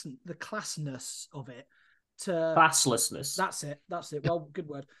classness of it. Classlessness. That's it. Well, good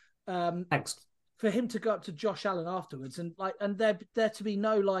word. Thanks. For him to go up to Josh Allen afterwards and there to be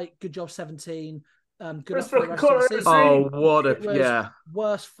no good job 17. Good luck for the rest of the season. Oh,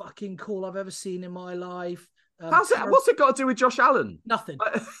 worst fucking call I've ever seen in my life. What's it got to do with Josh Allen? Nothing.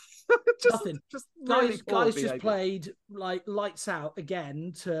 Nothing. Just really guys just played like lights out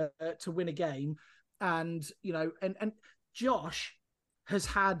again to win a game, and and Josh has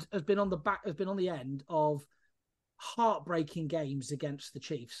been on the end of heartbreaking games against the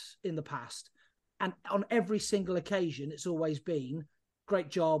Chiefs in the past, and on every single occasion it's always been great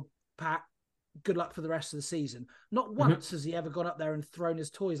job, Pat, good luck for the rest of the season. Not once has he ever gone up there and thrown his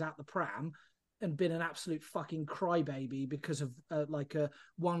toys out the pram and been an absolute fucking crybaby because of like a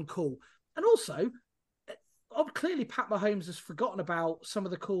one call. And also, clearly Pat Mahomes has forgotten about some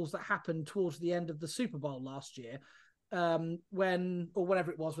of the calls that happened towards the end of the Super Bowl last year,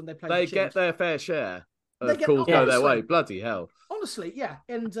 whenever it was when they played. They the get Chiefs. their fair share of calls go their way. Bloody hell! Honestly, yeah,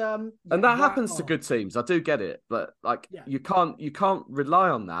 and that happens to good teams. I do get it, but you can't rely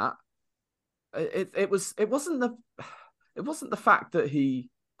on that. It wasn't the fact that he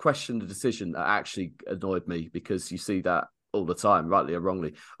questioned the decision that actually annoyed me, because you see that all the time, rightly or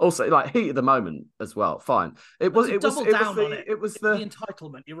wrongly. Also, like, heat of the moment as well. Fine. It was the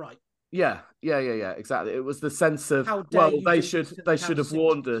entitlement. You're right. Yeah, exactly. It was the sense of, they should have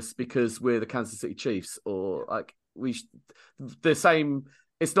warned us because we're the Kansas City Chiefs, or the same.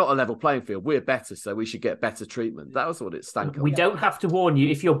 It's not a level playing field. We're better, so we should get better treatment. That was what it stank on. We don't have to warn you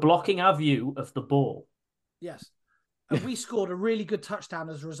if you're blocking our view of the ball. Yes. And we scored a really good touchdown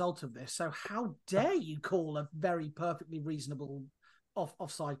as a result of this. So how dare you call a very perfectly reasonable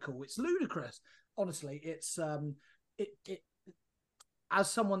offside call? It's ludicrous. Honestly, it's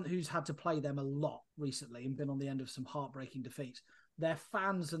as someone who's had to play them a lot recently and been on the end of some heartbreaking defeats, their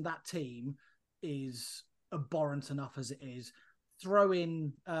fans and that team is abhorrent enough as it is. Throw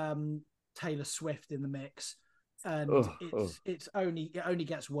in Taylor Swift in the mix, and it only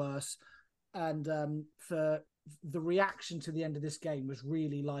gets worse. And for the reaction to the end of this game was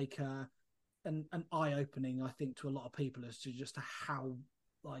really like an eye-opening, I think, to a lot of people as to just how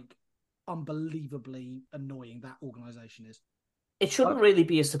unbelievably annoying that organisation is. It shouldn't really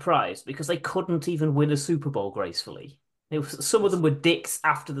be a surprise, because they couldn't even win a Super Bowl gracefully. Some of them were dicks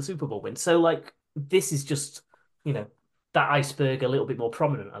after the Super Bowl win. So this is just that iceberg a little bit more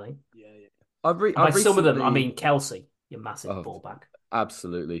prominent, I think. Yeah. By some of them, I mean Kelsey, your massive ballback.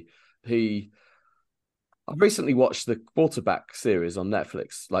 Absolutely. I recently watched the quarterback series on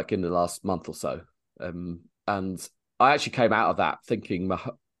Netflix, in the last month or so. And I actually came out of that thinking,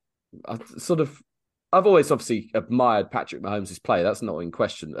 I've always obviously admired Patrick Mahomes' play. That's not in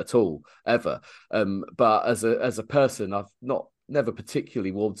question at all, ever. But as a person, I've never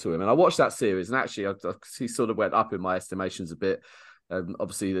particularly warmed to him. And I watched that series, and actually he sort of went up in my estimations a bit.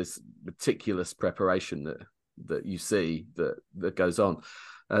 Obviously, there's meticulous preparation that you see that goes on.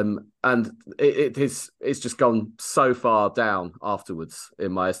 And it's just gone so far down afterwards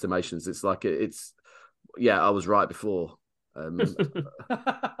in my estimations. It's I was right before.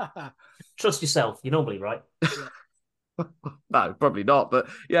 Trust yourself. You're normally right. No, probably not. But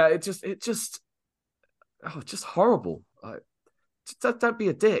yeah, just horrible. Don't be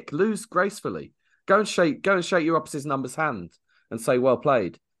a dick. Lose gracefully. Go and shake your opposite number's hand and say, "Well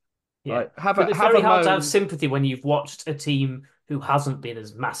played." Yeah, it's very hard to have sympathy when you've watched a team who hasn't been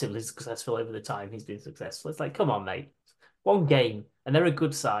as massively successful over the time he's been successful. It's like, come on, mate. One game, and they're a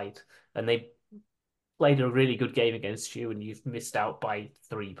good side, and they played a really good game against you, and you've missed out by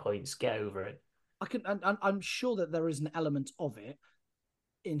 3 points. Get over it. I'm sure that there is an element of it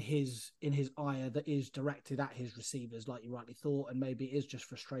in his ire that is directed at his receivers, like you rightly thought, and maybe it is just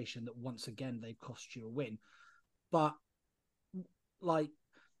frustration that once again they've cost you a win. But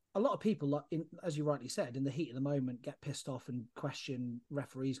a lot of people, as you rightly said, in the heat of the moment, get pissed off and question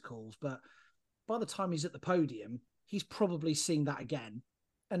referees' calls. But by the time he's at the podium, he's probably seen that again.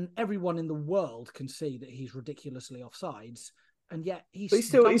 And everyone in the world can see that he's ridiculously offsides. And yet he's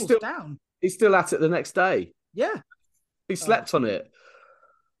still down. He's still at it the next day. Yeah. He slept on it.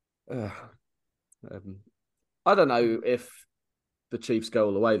 I don't know if the Chiefs go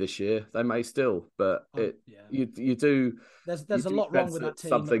all the way this year. They may still, but you do. There's a lot wrong with that team.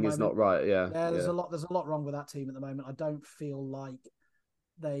 Something is not right. Yeah, there's a lot wrong with that team at the moment. I don't feel like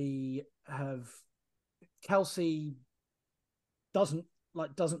they have. Kelsey doesn't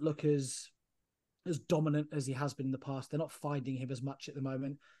look as dominant as he has been in the past. They're not finding him as much at the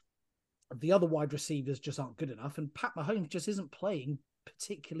moment. The other wide receivers just aren't good enough, and Pat Mahomes just isn't playing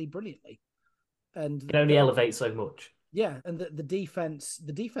particularly brilliantly. And can only elevate so much. Yeah, and the defense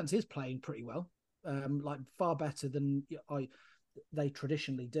is playing pretty well, far better than they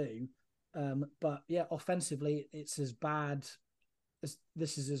traditionally do. But yeah, offensively, it's as bad as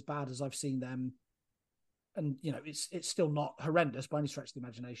I've seen them. And it's still not horrendous by any stretch of the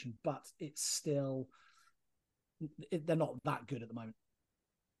imagination, but it's still they're not that good at the moment.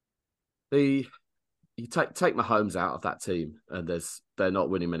 You take Mahomes out of that team, and they're not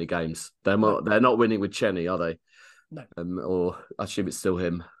winning many games. They're not winning with Cheney, are they? No. Or I assume it's still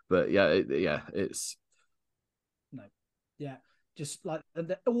him. But it's no. Yeah, just like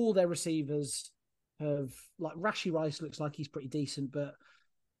all their receivers have, like, Rashee Rice looks like he's pretty decent, but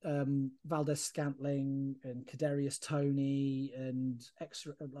Valdez Scantling and Kadarius Toney and X,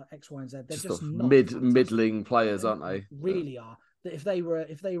 Y, and Z, they're just not middling players, aren't they? Really are. That if they were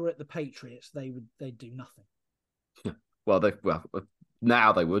at the Patriots, they'd do nothing. Well,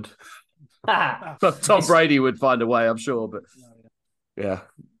 now they would. Tom Brady would find a way, I'm sure. But yeah,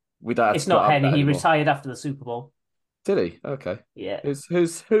 we don't. It's not Henny. He retired after the Super Bowl. Did he? Okay. Yeah.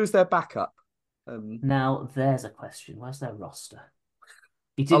 Who's their backup? Now there's a question. Where's their roster?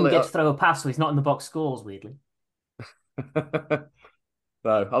 He didn't get to throw a pass, so he's not in the box scores. Weirdly. No,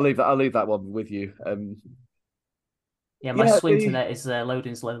 I'll leave that one with you. My Swinternet is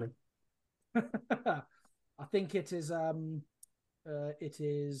loading slowly. I think it is.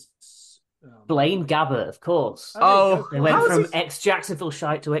 Blaine Gabbert, of course. They went from ex-Jacksonville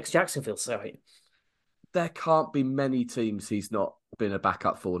shite to ex-Jacksonville shite. There can't be many teams he's not been a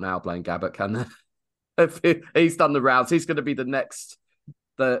backup for now, Blaine Gabbert, can there? If he's done the rounds, he's going to be the next,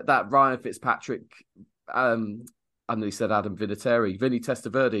 that Ryan Fitzpatrick, and he said Adam Vinatieri, Vinny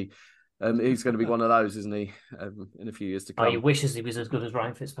Testaverde. He's going to be one of those, isn't he, in a few years to come? He wishes he was as good as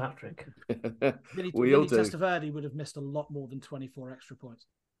Ryan Fitzpatrick. Vinny Testaverde would have missed a lot more than 24 extra points.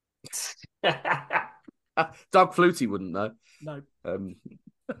 Doug Flutie wouldn't, though. No.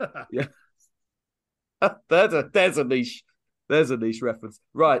 Yeah. There's a niche reference.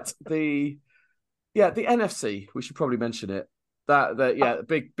 Right. The NFC, we should probably mention it.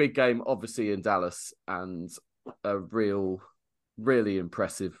 Big game, obviously, in Dallas, and a really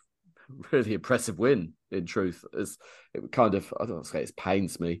impressive win, in truth. As it kind of, I don't want to say it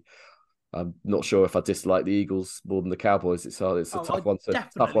pains me. I'm not sure if I dislike the Eagles more than the Cowboys. It's a tough one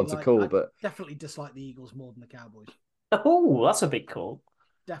to call, but definitely dislike the Eagles more than the Cowboys. Oh, that's a big call.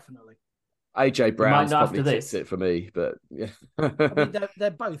 Definitely. AJ Brown's probably tips it for me, but yeah. I mean,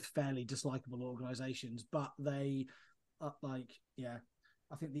 they're both fairly dislikable organisations, but they I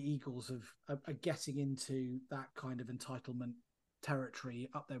think the Eagles are getting into that kind of entitlement territory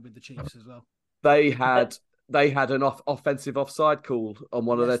up there with the Chiefs as well. They had an offensive offside call on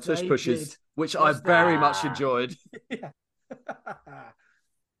one of their tush pushes, which I very much enjoyed. Yeah.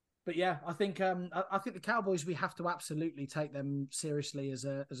 But yeah, I think the Cowboys, we have to absolutely take them seriously as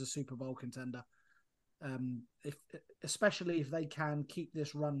a Super Bowl contender. Especially if they can keep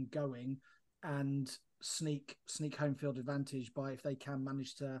this run going and sneak home field advantage if they can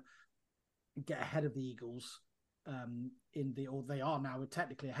manage to get ahead of the Eagles or they are now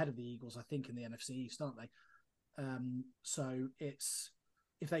technically ahead of the Eagles, I think, in the NFC East, aren't they? So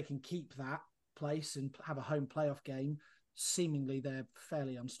if they can keep that place and have a home playoff game, seemingly they're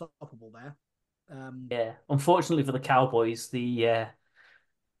fairly unstoppable there. Unfortunately for the Cowboys, the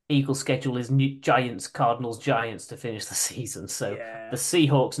Eagles' schedule is Giants, Cardinals, Giants to finish the season. So the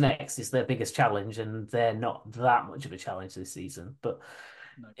Seahawks next is their biggest challenge, and they're not that much of a challenge this season. But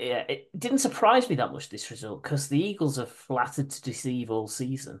it didn't surprise me that much, this result, because the Eagles have flattered to deceive all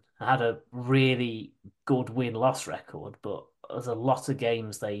season. I had a really good win-loss record, but there's a lot of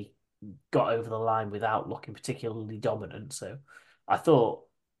games they got over the line without looking particularly dominant. So I thought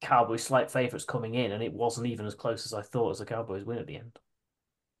Cowboys slight favourites coming in, and it wasn't even as close as I thought as a Cowboys win at the end.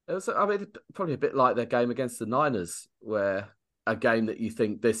 It was, probably a bit like their game against the Niners, where a game that you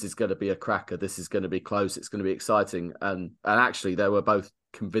think this is going to be a cracker, this is going to be close, it's going to be exciting, and actually they were both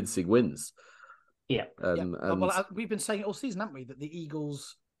convincing wins. Yeah. Well, we've been saying it all season, haven't we, that the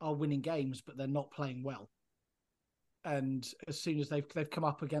Eagles are winning games, but they're not playing well. And as soon as they've come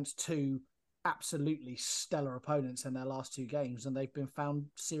up against two absolutely stellar opponents in their last two games, and they've been found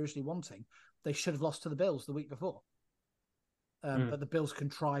seriously wanting, they should have lost to the Bills the week before. But the Bills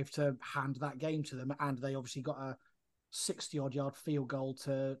contrived to hand that game to them, and they obviously got a 60-odd yard field goal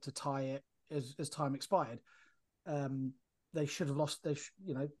to tie it as time expired. They should have lost. They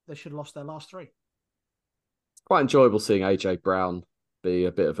should have lost their last three. It's quite enjoyable seeing AJ Brown be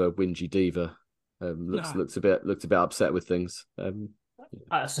a bit of a whingy diva. Looks a bit upset with things.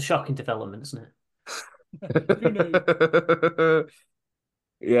 That's a shocking development, isn't it? Who knew?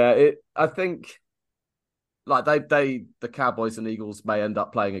 Yeah, I think like the Cowboys and Eagles may end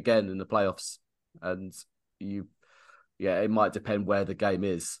up playing again in the playoffs, and it might depend where the game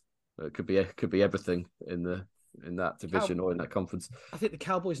is. It could be everything in that division or in that conference. I think the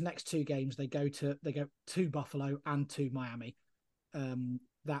Cowboys' next two games they go to Buffalo and to Miami.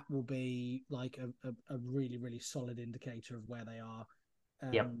 that will be like a really, really solid indicator of where they are.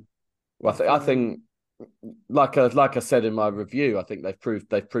 Yep. Well, I think like I said in my review, I think they've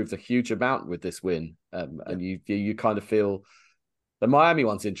proved a huge amount with this win. And you kind of feel the Miami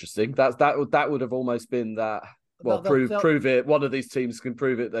one's interesting. That would have almost been that. Well, prove it. One of these teams can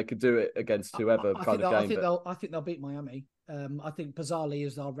prove it. They could do it against whoever I kind of game. I think they'll beat Miami. I think bizarrely,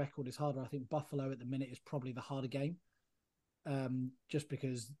 as our record is harder, I think Buffalo at the minute is probably the harder game. Just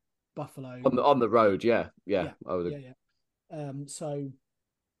because Buffalo on the road, yeah. So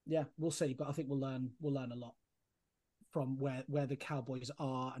yeah, we'll see, but I think we'll learn a lot from where the Cowboys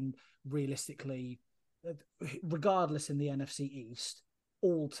are, and realistically, regardless in the NFC East,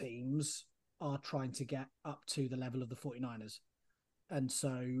 all teams are trying to get up to the level of the 49ers. And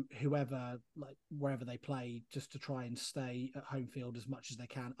so wherever they play, just to try and stay at home field as much as they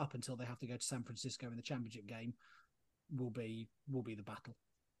can up until they have to go to San Francisco in the championship game will be the battle.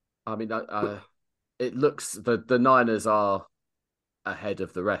 I mean, it looks the Niners are ahead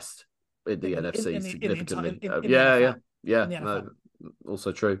of the rest in the NFC significantly. No,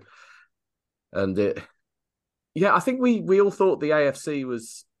 also true. And I think we all thought the AFC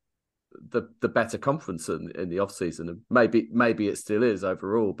was the better conference in the off season, and maybe it still is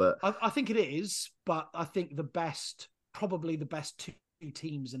overall. But I think it is. But I think probably the best two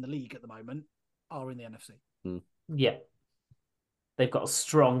teams in the league at the moment are in the NFC. Yeah. They've got a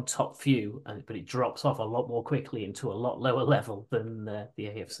strong top few, but it drops off a lot more quickly into a lot lower level than the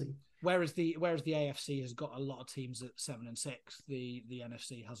AFC. Whereas the AFC has got a lot of teams at 7 and 6, the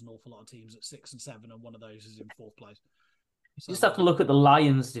NFC has an awful lot of teams at 6 and 7, and one of those is in 4th place. You just have to look at the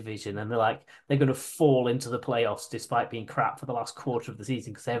Lions division, and they're going to fall into the playoffs despite being crap for the last quarter of the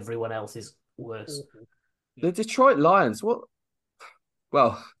season because everyone else is worse. Yeah. The Detroit Lions, what?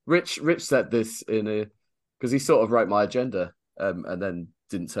 Well, Rich said this because he sort of wrote my agenda, and then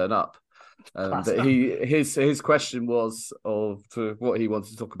didn't turn up. But his question was to what he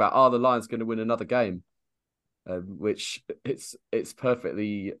wanted to talk about. Are the Lions going to win another game? Which it's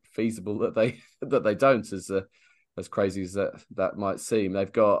perfectly feasible that they don't, as crazy as that might seem.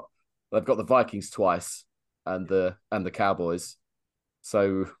 They've got the Vikings twice and the Cowboys,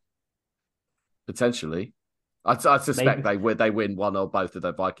 so potentially, I suspect they win one or both of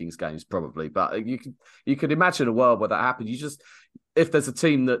the Vikings games probably. But you could imagine a world where that happens. If there's a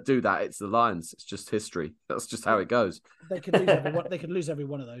team that do that, it's the Lions. It's just history. That's just how it goes. They could lose every one. They could lose every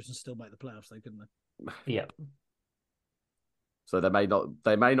one of those and still make the playoffs, though, couldn't they? Yeah. So they may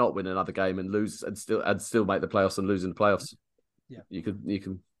not win another game and lose and still make the playoffs and lose in the playoffs. Yeah, you can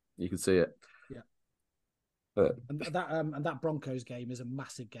see it. Yeah, but and that Broncos game is a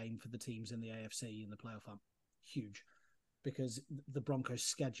massive game for the teams in the AFC in the playoff hunt. Huge, because the Broncos'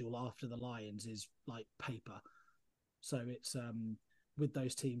 schedule after the Lions is like paper. So it's with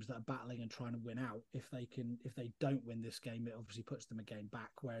those teams that are battling and trying to win out. If they don't win this game, it obviously puts them a game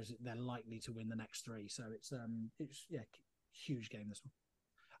back. Whereas they're likely to win the next 3. So it's huge game this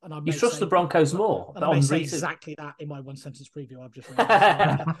one. And you trust the Broncos more. And I may say exactly that in my one sentence preview. I've just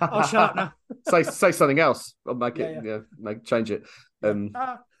I'll shut up now. say something else. I'll make it. Change it.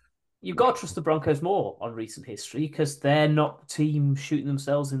 You've got to trust the Broncos more on recent history because they're not the team shooting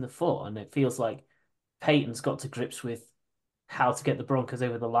themselves in the foot, and it feels like Peyton's got to grips with how to get the Broncos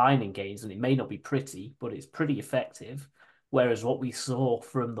over the line in games, and it may not be pretty, but it's pretty effective. Whereas what we saw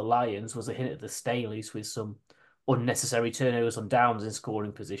from the Lions was a hint at the Staleys with some unnecessary turnovers on downs in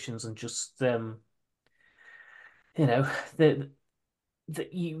scoring positions, and just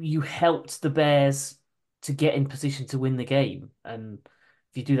you helped the Bears to get in position to win the game, and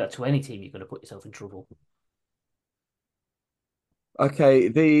if you do that to any team, you're going to put yourself in trouble. Okay,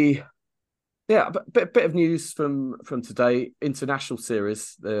 bit of news from today. International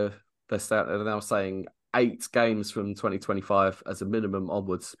series. They're now saying 8 games from 2025 as a minimum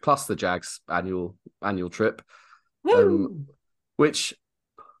onwards, plus the Jags annual trip. Which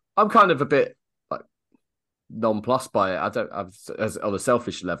I'm kind of a bit like nonplussed by it. On a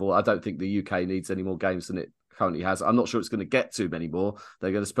selfish level, I don't think the UK needs any more games than it currently has. I'm not sure it's going to get too many more.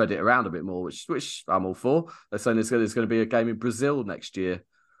 They're going to spread it around a bit more, which I'm all for. They're saying there's going to be a game in Brazil next year,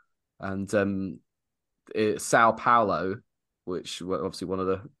 and Sao Paulo, which were obviously one of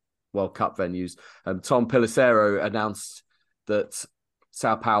the World Cup venues. Tom Pelissero announced that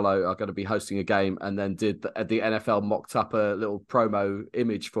Sao Paulo are going to be hosting a game, and then the NFL mocked up a little promo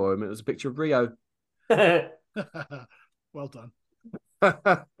image for him. It was a picture of Rio. Well done.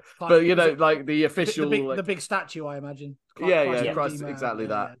 But like the official, the big statue, I imagine. Christ, exactly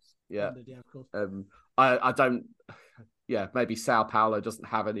that. Yeah, of course. I don't. Yeah, maybe Sao Paulo doesn't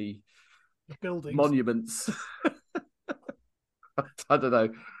have any buildings, monuments. I don't know.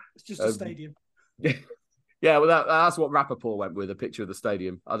 It's just a stadium. Yeah, well, that's what Rappaport went with, a picture of the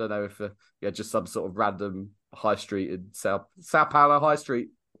stadium. I don't know if, just some sort of random high street in Sao Paulo High Street.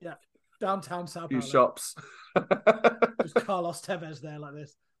 Yeah, downtown Sao Few Paulo. shops. Just Carlos Tevez there like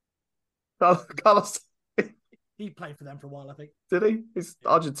this. Carlos. He played for them for a while, I think. Did he? He's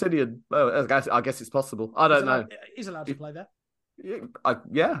Argentinian. Well, I guess it's possible. I don't know. He's allowed to play there.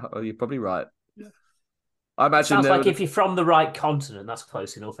 Yeah, you're probably right. Yeah. I imagine. Sounds like if you're from the right continent, that's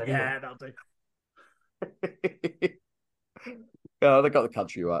close enough. Anyway. Yeah, that'll do. Yeah, they got the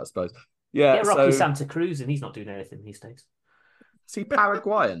country right, I suppose. Yeah, Get Rocky Santa Cruz, and he's not doing anything these days. Is he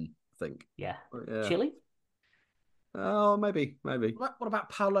Paraguayan? I think. Yeah. Chile. Oh, maybe. What about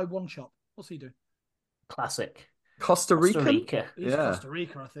Paulo One Shop? What's he doing? Classic. Costa Rica. He's Costa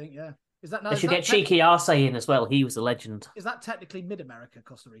Rica, I think. Yeah. Is that They should get Cheeky Arce in as well. He was a legend. Is that technically Mid-America,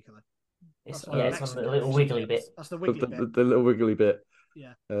 Costa Rica? Then? It's on the little wiggly bit. That's the wiggly bit. The little wiggly bit.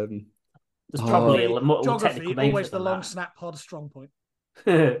 Yeah. There's probably a more technical name. Always the long snap pod strong point.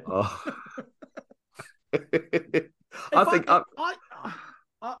 Oh.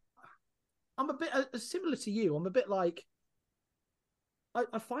 I'm a bit similar to you. I'm a bit like,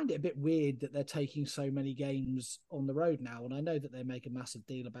 I find it a bit weird that they're taking so many games on the road now, and I know that they make a massive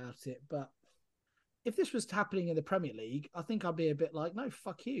deal about it, but if this was happening in the Premier League, I think I'd be a bit like, no,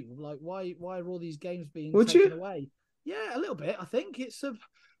 fuck you. Like, why are all these games being taken away? Yeah, a little bit. I think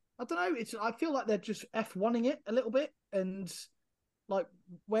I don't know. I feel like they're just F1ing it a little bit, and like,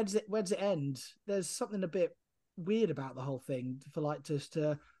 where does it end? There's something a bit weird about the whole thing for like just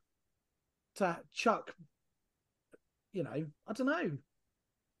to chuck. I don't know.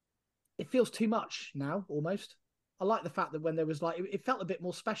 It feels too much now, almost. I like the fact that when there was it felt a bit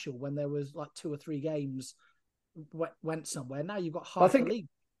more special when there was like 2 or 3 games went somewhere. Now you've got half the league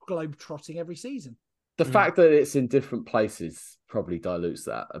globe trotting every season. The fact that it's in different places probably dilutes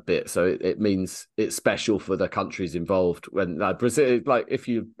that a bit. So it means it's special for the countries involved. When Brazil, like if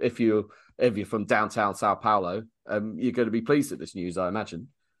you're from downtown Sao Paulo, you're going to be pleased at this news, I imagine.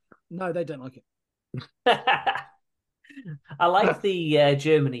 No, they don't like it. I like the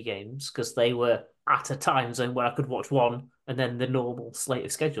Germany games because they were at a time zone where I could watch one and then the normal slate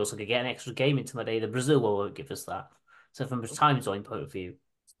of schedules. So I could get an extra game into my day. The Brazil won't give us that. So from a time zone point of view,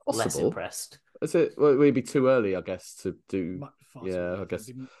 less impressed. Is it? Well, it would be too early, I guess, to do. I guess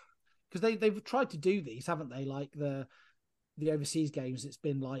because they've tried to do these, haven't they? Like the overseas games, it's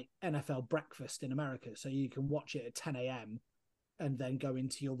been like NFL breakfast in America, so you can watch it at 10 a.m. and then go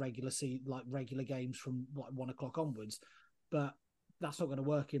into your regular games from 1 o'clock onwards. But that's not going to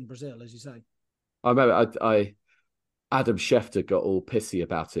work in Brazil, as you say. I remember Adam Schefter got all pissy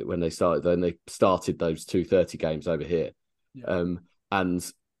about it when they started. Then they started those 2:30 games over here,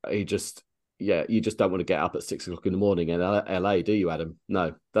 and he just. Yeah, you just don't want to get up at 6 o'clock in the morning in LA, do you, Adam?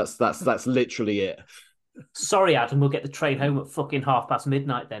 No, that's literally it. Sorry, Adam, we'll get the train home at fucking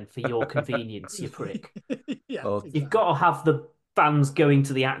midnight then for your convenience, you prick. Exactly. You've got to have the fans going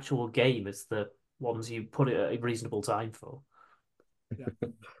to the actual game as the ones you put it at a reasonable time for. Yeah.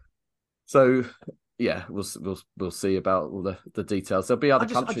 So, yeah, we'll see about all the details. There'll be other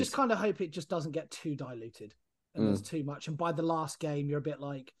countries. I just kind of hope it just doesn't get too diluted and there's too much. And by the last game, you're a bit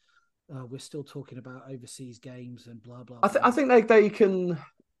like, we're still talking about overseas games and blah, blah, blah. I think they can...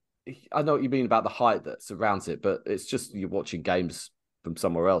 I know what you mean about the hype that surrounds it, but it's just you're watching games from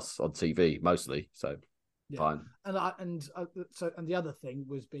somewhere else on TV, mostly, so fine. And the other thing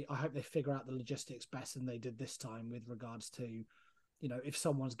was I hope they figure out the logistics better than they did this time with regards to, if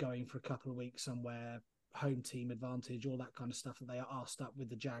someone's going for a couple of weeks somewhere, home team advantage, all that kind of stuff that they are stuck with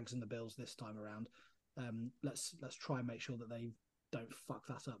the Jags and the Bills this time around. Let's try and make sure that they don't fuck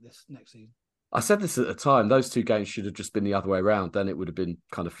that up this next season. I said this at the time. Those 2 games should have just been the other way around. Then it would have been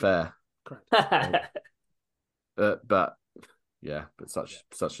kind of fair. Correct. But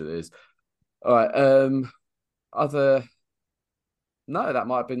such it is. All right. No, that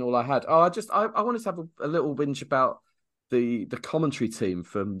might have been all I had. Oh, I wanted to have a little whinge about the commentary team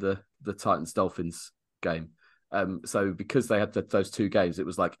from the Titans Dolphins game. So because they had those 2 games, it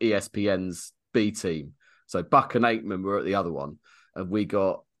was like ESPN's B team. So Buck and Aikman were at the other one, and we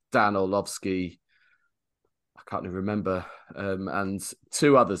got Dan Orlovsky, I can't even remember, and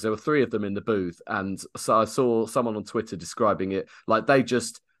 2 others. There were 3 of them in the booth, and so I saw someone on Twitter describing it like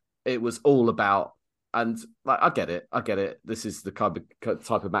it was all about, and like I get it. This is the type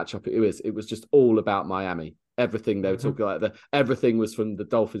of matchup it is. It was just all about Miami. Everything they were talking like everything was from the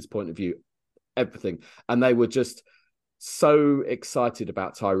Dolphins' point of view. Everything, and they were just so excited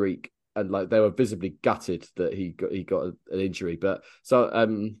about Tyreek. And like they were visibly gutted that he got an injury, but so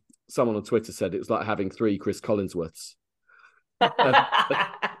someone on Twitter said it was like having 3 Chris Collinsworths,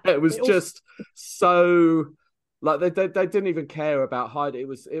 It was just so like they didn't even care about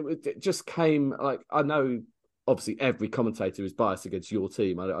hiding. It just came like, I know obviously every commentator is biased against your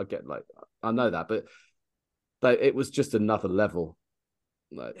team. I get, like, I know that, but it was just another level.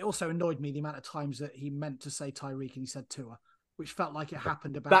 Like, it also annoyed me the amount of times that he meant to say Tyreek and he said Tua, which felt like it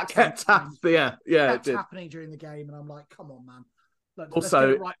happened about that kept happening. Yeah, it kept happening during the game, and I'm like, come on, man. Let's get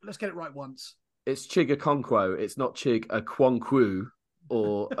it right. Let's get it right once. It's Chig Okonkwo. It's not Chig Okonkwo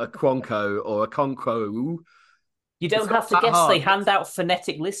or a Quonko or a Conquo. You don't have to guess. Hard. They hand out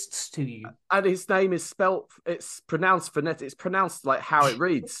phonetic lists to you. And his name is spelt, it's pronounced phonetic. It's pronounced like how it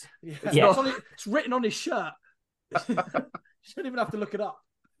reads. It's written on his shirt. You shouldn't even have to look it up.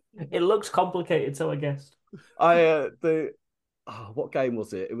 It looks complicated, so I guessed. What game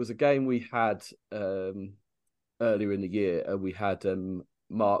was it? It was a game we had earlier in the year. We had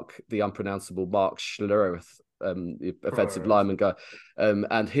Mark, the unpronounceable Mark Schlereth, the offensive lineman guy,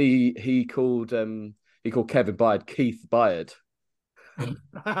 and he called Kevin Byard Keith Byard.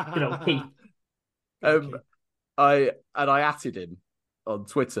 Keith. I atted him on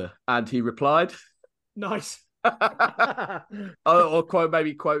Twitter, and he replied, "Nice." Or quote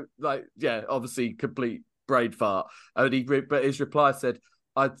like, yeah, obviously complete brain fart. And but his reply said,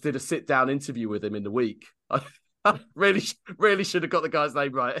 "I did a sit down interview with him in the week." I really should have got the guy's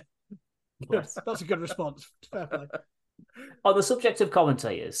name right. Yes, that's a good response. Fair play. On the subject of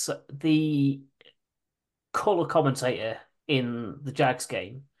commentators, the colour commentator in the Jags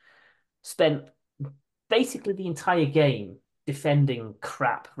game spent basically the entire game defending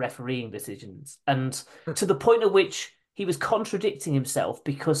crap refereeing decisions, and to the point at which he was contradicting himself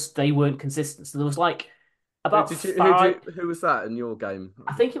because they weren't consistent. So there was like about who was that in your game?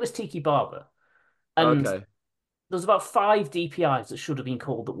 I think it was Tiki Barber. And there was about 5 DPIs that should have been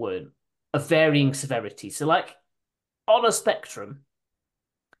called that weren't, of varying severity. So, like, on a spectrum,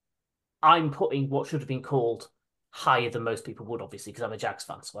 I'm putting what should have been called higher than most people would, obviously, because I'm a Jags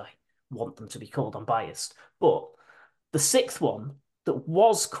fan, so I want them to be called. I'm biased. But the 6th one that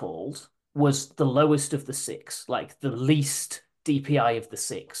was called was the lowest of the 6, like the least DPI of the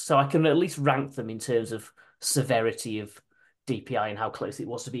 6. So I can at least rank them in terms of severity of DPI and how close it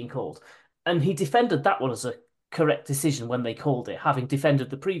was to being called. And he defended that one as a correct decision when they called it, having defended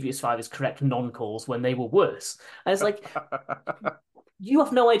the previous 5 as correct non-calls when they were worse. And it's like, you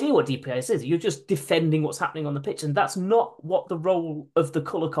have no idea what DPI is. You're just defending what's happening on the pitch. And that's not what the role of the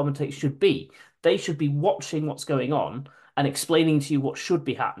colour commentator should be. They should be watching what's going on and explaining to you what should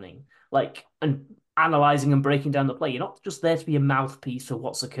be happening, like, and analysing and breaking down the play. You're not just there to be a mouthpiece for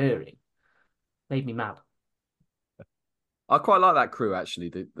what's occurring. Made me mad. I quite like that crew, actually.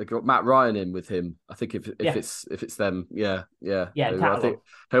 They got Matt Ryan in with him. I think if it's them, who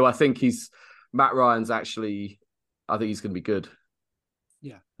I think Matt Ryan's actually, I think he's going to be good.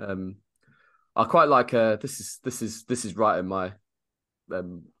 Yeah. I quite like this is right in my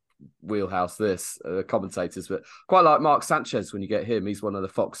wheelhouse. Commentators, but quite like Mark Sanchez when you get him. He's one of the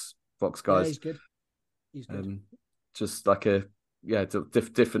Fox guys. Yeah, he's good. He's good. Just like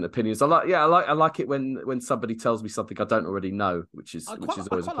different opinions. I like it when somebody tells me something I don't already know, which is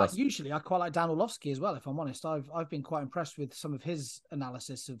always a plus. Usually I quite like Dan Orlovsky as well, if I'm honest. I've been quite impressed with some of his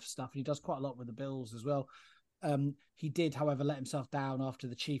analysis of stuff, and he does quite a lot with the Bills as well. He did, however, let himself down after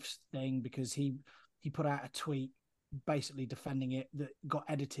the Chiefs thing because he put out a tweet basically defending it that got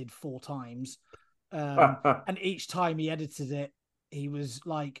edited 4 times. And each time he edited it, he was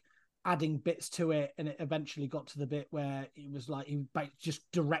like adding bits to it, and it eventually got to the bit where it was like he just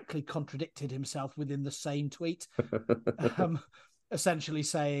directly contradicted himself within the same tweet, essentially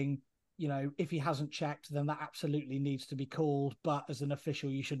saying, you know, if he hasn't checked, then that absolutely needs to be called, but as an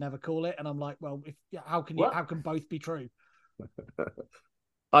official, you should never call it. And I'm like, well, how can both be true?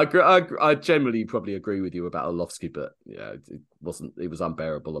 I agree. I generally probably agree with you about Orlovsky, but yeah, it was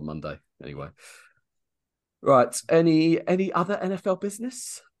unbearable on Monday anyway. Right. Any other NFL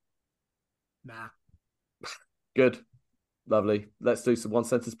business? Nah. Good. Lovely. Let's do some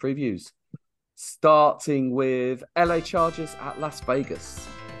 1-sentence previews. Starting with LA Chargers at Las Vegas.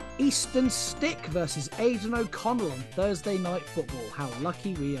 Eastern Stick versus Aidan O'Connell on Thursday Night Football. How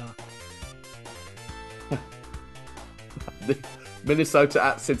lucky we are. Minnesota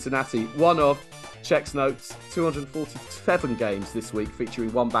at Cincinnati. One of Check's notes, 247 games this week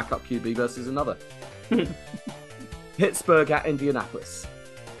featuring one backup QB versus another. Pittsburgh at Indianapolis.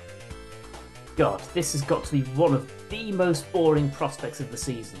 God, this has got to be one of the most boring prospects of the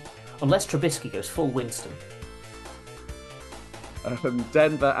season. Unless Trubisky goes full Winston.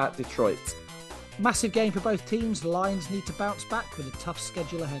 Denver at Detroit. Massive game for both teams. Lions need to bounce back with a tough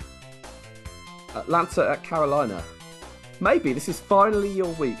schedule ahead. Atlanta at Carolina. Maybe this is finally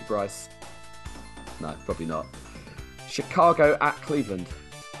your week, Bryce. No, probably not. Chicago at Cleveland.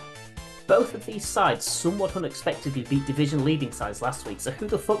 Both of these sides somewhat unexpectedly beat division-leading sides last week, so who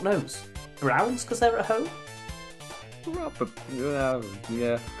the fuck knows? Browns, because they're at home?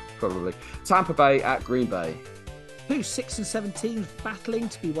 Yeah, probably. Tampa Bay at Green Bay. Two 6 and 7 teams battling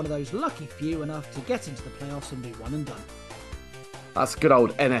to be one of those lucky few enough to get into the playoffs and be one and done. That's a good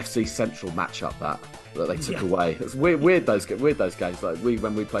old NFC Central matchup that they took away. It's weird those games like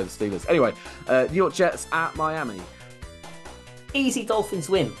when we play the Steelers. Anyway, New York Jets at Miami. Easy Dolphins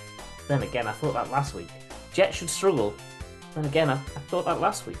win. Then again, I thought that last week. Jets should struggle. Then again, I thought that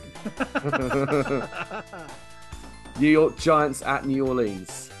last week. New York Giants at New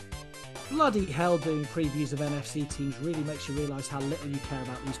Orleans. Bloody hell, doing previews of NFC teams really makes you realise how little you care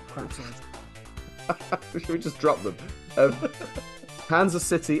about these crap sides. Should we just drop them? Kansas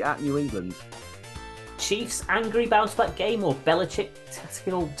City at New England. Chiefs angry bounce back game or Belichick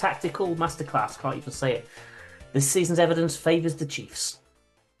tactical masterclass? Can't even say it. This season's evidence favours the Chiefs.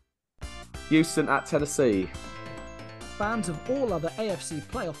 Houston at Tennessee. Fans of all other AFC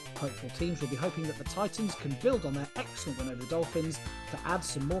playoff hopeful teams will be hoping that the Titans can build on their excellent win over the Dolphins to add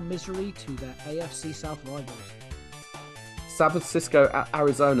some more misery to their AFC South rivals. San Francisco at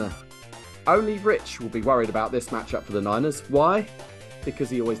Arizona. Only Rich will be worried about this matchup for the Niners. Why? Because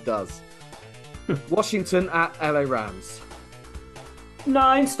he always does. Washington at LA Rams.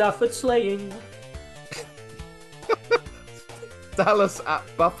 9 Stafford slaying. Dallas at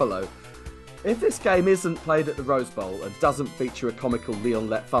Buffalo. If this game isn't played at the Rose Bowl and doesn't feature a comical Leon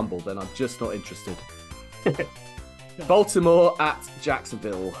Let fumble, then I'm just not interested. Baltimore at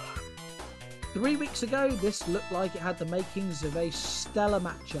Jacksonville. 3 weeks ago, this looked like it had the makings of a stellar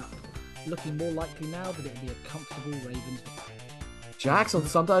matchup. Looking more likely now that it'll be a comfortable Ravens victory. Jags on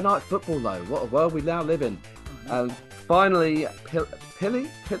Sunday Night Football, though. What a world we now live in. Finally,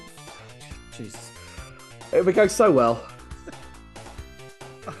 Jesus. We go so well.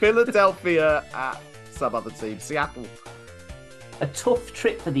 Philadelphia at some other team, Seattle. A tough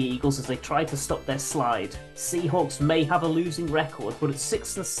trip for the Eagles as they try to stop their slide. Seahawks may have a losing record, but at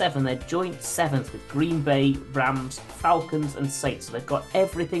 6 and 7, they're joint 7th with Green Bay, Rams, Falcons, and Saints. So they've got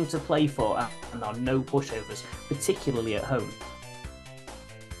everything to play for and are no pushovers, particularly at home.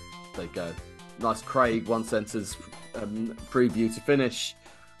 There you go. Nice Craig one sentence preview to finish.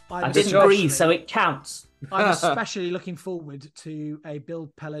 I didn't breathe, so it counts. I'm especially looking forward to a Bill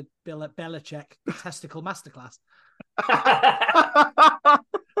Belichick testicle masterclass.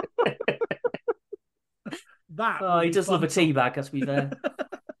 He does love a teabag, let's be fair.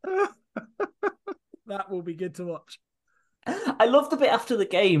 That will be good to watch. I loved the bit after the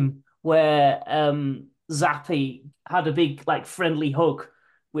game where Zappe had a big friendly hug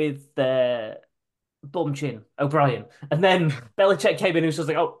with Bumchin O'Brien, and then Belichick came in and was just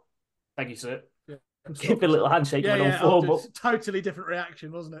like, "Oh, thank you, sir." Yeah. Give a little handshake. Totally different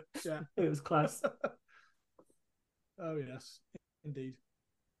reaction, wasn't it? Yeah, it was class. Oh yes, indeed.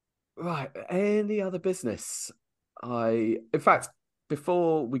 Right. Any other business? In fact,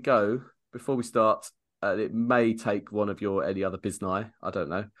 before we start, it may take one of your any other biznai. I don't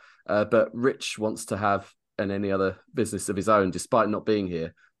know. But Rich wants to have any other business of his own, despite not being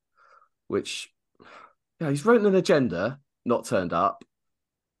here. Which, he's written an agenda, not turned up.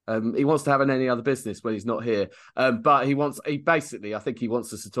 He wants to have any other business when he's not here. But I think he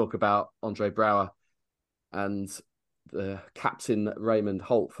wants us to talk about Andre Braugher and the Captain Raymond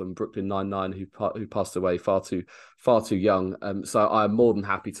Holt from Brooklyn Nine-Nine, who passed away far too young. So I'm more than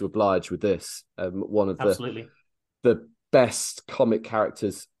happy to oblige with this. One of the best comic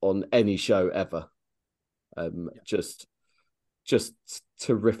characters on any show ever. Just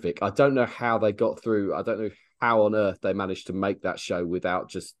terrific. I don't know how they got through. I don't know how on earth they managed to make that show without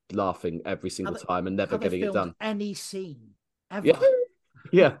just laughing every single time and never getting it done. Any scene ever.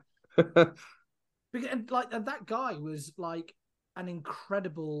 Yeah. And that guy was like an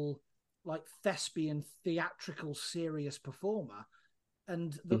incredible, thespian, theatrical, serious performer,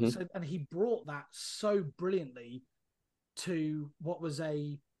 and and he brought that so brilliantly to what was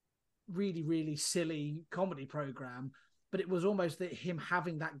a really, really silly comedy program. But it was almost that him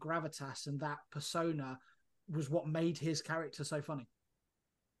having that gravitas and that persona was what made his character so funny.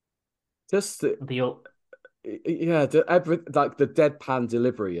 Just the deadpan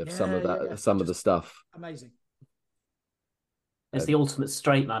delivery of some of the stuff. Amazing. It's the ultimate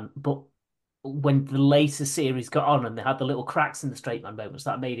straight man, but when the later series got on and they had the little cracks in the straight man moments,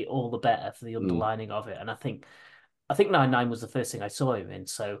 that made it all the better for the underlining of it. And I think 9-9 was the first thing I saw him in,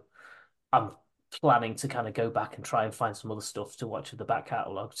 so I'm planning to kind of go back and try and find some other stuff to watch in the back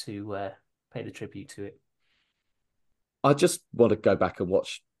catalogue to pay the tribute to it. I just want to go back and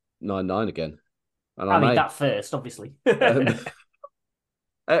watch 9-9 again. And I mean, may. that first, obviously. It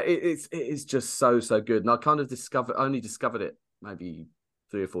is just so good, and I kind of only discovered it maybe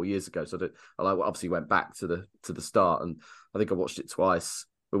 3 or 4 years ago. So I obviously went back to the start, and I think I watched it twice.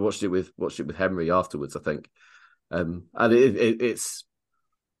 We watched it with Henry afterwards, I think, and it's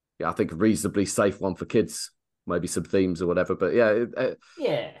I think a reasonably safe one for kids. Maybe some themes or whatever, but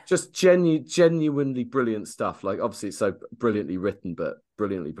yeah, just genuinely brilliant stuff. Like obviously it's so brilliantly written, but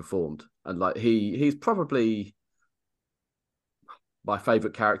brilliantly performed, and like he's probably my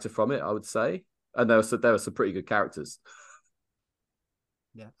favorite character from it, I would say. And there were some pretty good characters.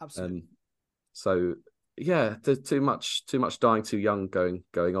 Yeah, absolutely. So yeah, there's too much dying too young going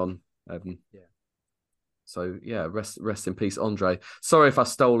on. Yeah. So yeah, rest in peace, Andre. Sorry if I've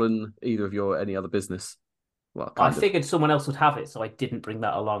stolen either of your any other business. Well, I figured someone else would have it, so I didn't bring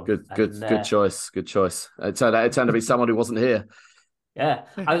that along. Good choice. It turned out to be someone who wasn't here. Yeah,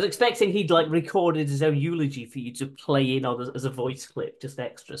 I was expecting he'd like recorded his own eulogy for you to play in on as a voice clip, just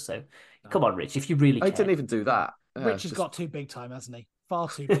extra. So, come on, Rich, if you really care. I didn't even do that. Rich has got too big time, hasn't he? Far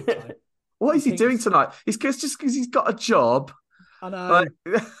too big time. What is he doing tonight? Just because he's got a job. I know.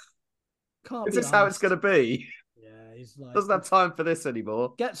 Is this how it's going to be? Yeah, he's like doesn't have time for this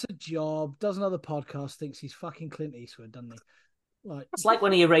anymore. Gets a job, does another podcast, thinks he's fucking Clint Eastwood, doesn't he? Like it's like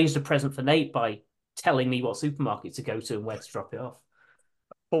when he arranged a present for Nate by telling me what supermarket to go to and where to drop it off.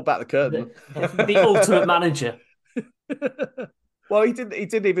 Pull back the curtain. The ultimate manager. Well, he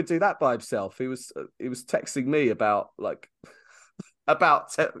didn't even do that by himself. He was texting me about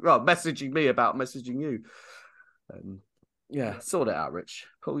messaging me about messaging you. Yeah, sort it out, Rich.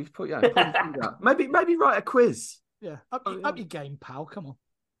 Pull it out. Maybe write a quiz. Yeah, up your game, pal. Come on.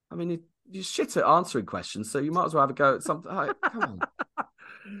 I mean, you're shit at answering questions, so you might as well have a go at something. Come on.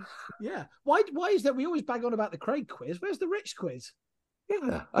 Yeah. Why is that? We always bag on about the Craig quiz. Where's the Rich quiz?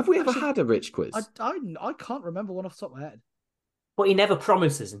 Yeah. Have we ever had a Rich quiz? I can't remember one off the top of my head. But he never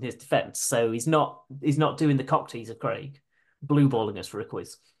promises in his defence, so he's not doing the cock teaser, Craig, blue balling us for a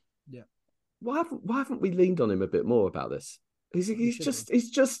quiz. Yeah. Why haven't we leaned on him a bit more about this? He's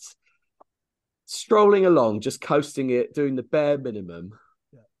just strolling along, just coasting it, doing the bare minimum.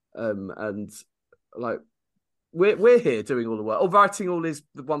 Yeah. And like we're here doing all the work, or writing all the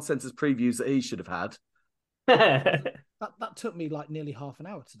one sentence previews that he should have had. That took me like nearly half an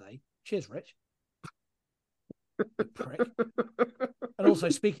hour today. Cheers, Rich. Prick. And also,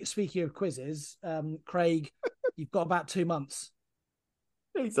 speaking of quizzes, Craig, you've got about 2 months.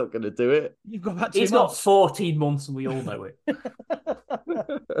 He's not going to do it. You've got about 2 months. He's got 14 months, and we all know it.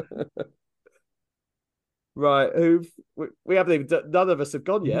 Right, we haven't even done, none of us have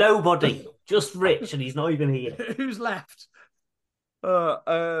gone yet. Nobody, just Rich, and he's not even here. Who's left? Mark,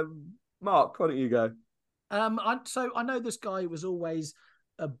 why don't you go? So I know this guy was always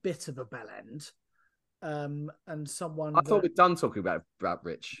a bit of a bellend, and someone. I thought we'd done talking about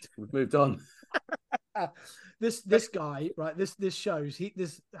Rich. We've moved on. This guy, right? This shows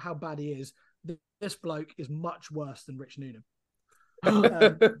how bad he is. This bloke is much worse than Rich Noonan.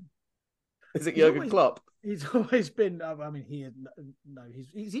 Is it Jurgen Klopp? He's always been. I mean,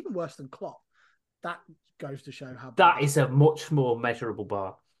 he's even worse than Klopp. That goes to show how bad that is a much more measurable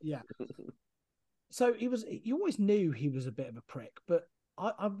bar. Yeah. So you always knew he was a bit of a prick, but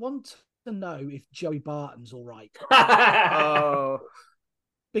I want to know if Joey Barton's all right. Oh.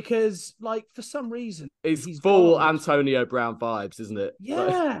 Because, like, for some reason, he's full Antonio Brown vibes, isn't it?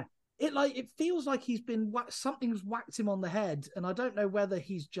 Yeah. It feels like something's whacked him on the head, and I don't know whether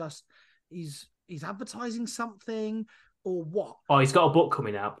he's advertising something or what. Oh, he's got a book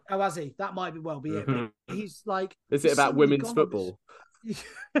coming out. Oh, has he? That might well be it. But he's like, is it about women's football?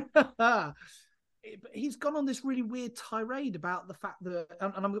 He's gone on this really weird tirade about the fact that,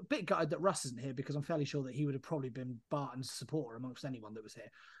 and I'm a bit gutted that Russ isn't here because I'm fairly sure that he would have probably been Barton's supporter amongst anyone that was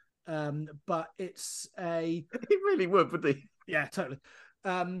here. But it's he really would, wouldn't he? Yeah, totally.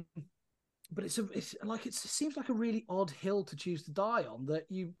 But it seems like a really odd hill to choose to die on, that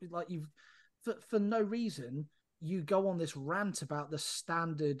you've for no reason you go on this rant about the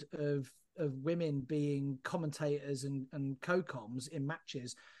standard of women being commentators and co-coms in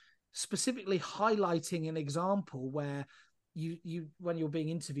matches, specifically highlighting an example where you when you're being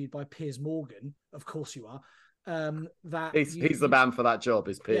interviewed by Piers Morgan, of course you are, that he's the man for that job,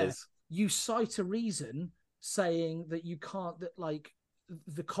 is Piers. Yeah, you cite a reason saying that you can't, that like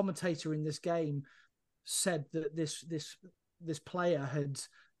the commentator in this game said that this player had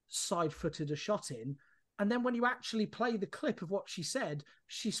side-footed a shot in, and then when you actually play the clip of what she said,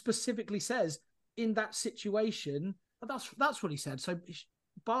 she specifically says in that situation, that's what he said. So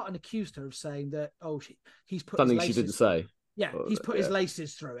Barton accused her of saying that, he's put Something his laces, she didn't say. Yeah, he's put his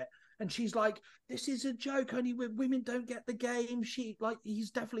laces through it. And she's like, this is a joke. Only women don't get the game.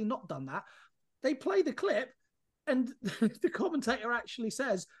 He's definitely not done that. They play the clip, and the commentator actually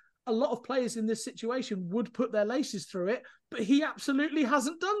says a lot of players in this situation would put their laces through it, but he absolutely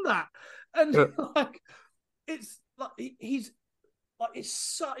hasn't done that. And it's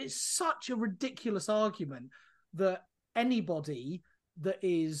such a ridiculous argument that anybody that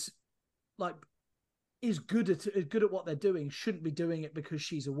is good at what they're doing shouldn't be doing it because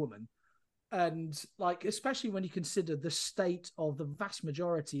she's a woman. And especially when you consider the state of the vast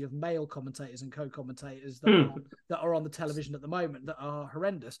majority of male commentators and co-commentators that are on the television at the moment that are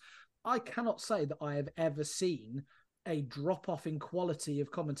horrendous. I cannot say that I have ever seen a drop off in quality of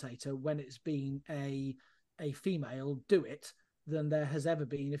commentator when it's been a female do it than there has ever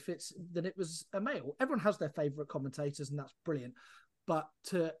been than it was a male. Everyone has their favorite commentators, and that's brilliant. But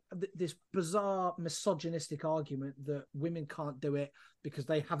this bizarre misogynistic argument that women can't do it because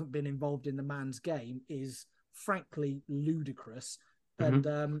they haven't been involved in the man's game is frankly ludicrous. And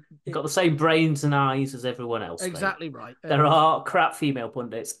You've got the same brains and eyes as everyone else. Exactly, mate. right. There are crap female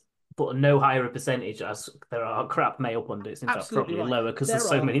pundits, but no higher a percentage as there are crap male pundits. In fact, probably right. lower because there's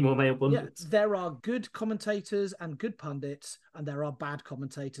so many more male pundits. Yeah, there are good commentators and good pundits, and there are bad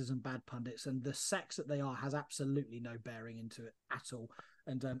commentators and bad pundits, and the sex that they are has absolutely no bearing into it at all.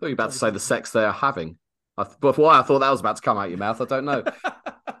 And I thought you were about to say the sex they are having. But why I thought that was about to come out your mouth, I don't know.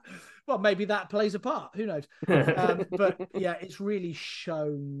 Well, maybe that plays a part. Who knows? But yeah, it's really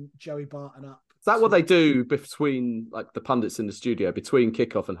shown Joey Barton up. Is that what they do between the pundits in the studio between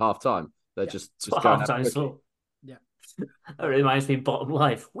kickoff and half time? They're just going half time slow. Yeah. That reminds me of Bottom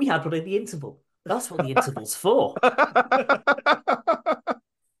Live. We had one in the interval. That's what the interval's for.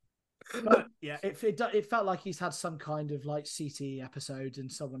 But yeah, it felt like he's had some kind of CTE episode,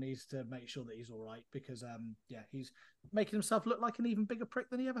 and someone needs to make sure that he's all right because he's making himself look like an even bigger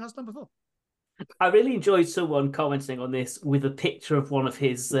prick than he ever has done before. I really enjoyed someone commenting on this with a picture of one of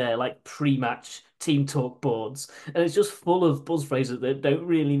his pre-match team talk boards, and it's just full of buzz phrases that don't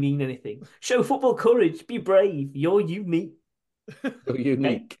really mean anything. Show football courage, be brave, you're unique. You're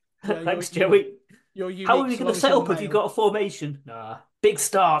unique. Yeah, thanks, Joey. You're unique. How are we going to set up if you've got a formation? Nah, big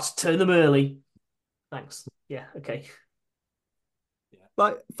starts, turn them early. Thanks. Yeah, okay.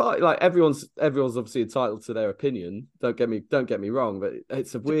 Everyone's obviously entitled to their opinion. Don't get me wrong, but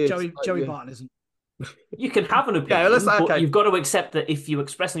it's a weird. Joey Barton isn't. You can have an opinion, but you've got to accept that if you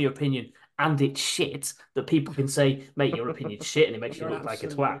express your opinion and it's shit, that people can say, "Mate, your opinion's shit," and it makes you look like a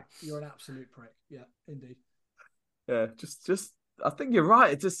twat. You're an absolute prick. Yeah, indeed. Yeah, just. I think you're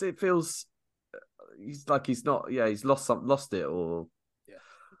right. It feels. He's not. Yeah, he's lost it, or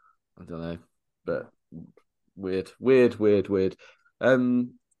I don't know, but weird. And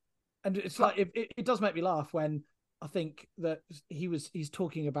it's it does make me laugh when I think that he's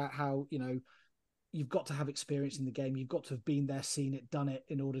talking about how you've got to have experience in the game, you've got to have been there, seen it, done it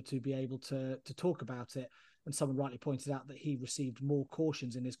in order to be able to talk about it. And someone rightly pointed out that he received more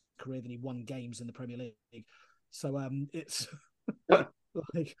cautions in his career than he won games in the Premier League. So it's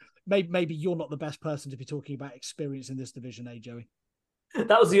maybe you're not the best person to be talking about experience in this division, Joey?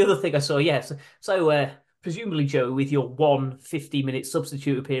 That was the other thing I saw. Yes. So presumably, Joe, with your 50-minute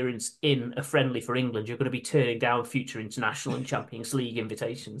substitute appearance in a friendly for England, you're going to be turning down future international and Champions League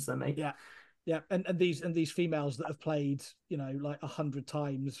invitations, then, mate. Yeah, and these females that have played 100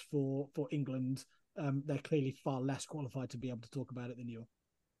 times for England, they're clearly far less qualified to be able to talk about it than you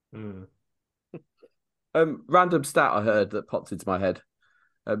are. Random stat I heard that popped into my head.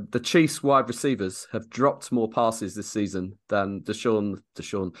 The Chiefs wide receivers have dropped more passes this season than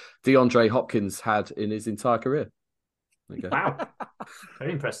DeAndre Hopkins had in his entire career. There you go. Wow.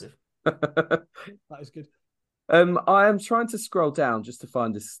 Very impressive. That is good. I am trying to scroll down just to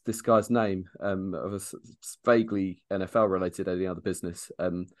find this guy's name. Of vaguely NFL related, any other business.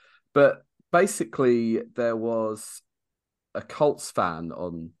 But basically, there was a Colts fan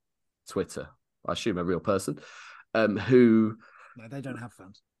on Twitter, I assume a real person, who. No, they don't have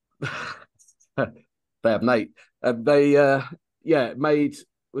fans. They have Nate. They made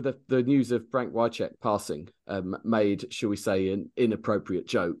with the news of Frank Wycheck passing, made, shall we say, an inappropriate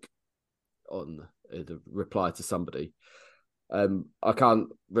joke on the reply to somebody. I can't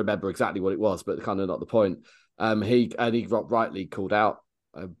remember exactly what it was, but kind of not the point. He got rightly called out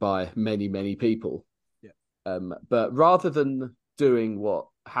by many people. Yeah. But rather than doing what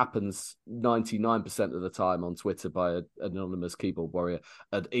happens 99% of the time on Twitter by an anonymous keyboard warrior,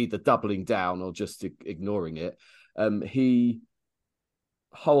 and either doubling down or just ignoring it, he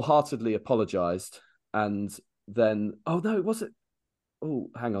wholeheartedly apologized, and then was it Oh,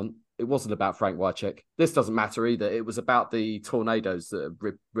 hang on. It wasn't about Frank Wycheck. This doesn't matter either. It was about the tornadoes that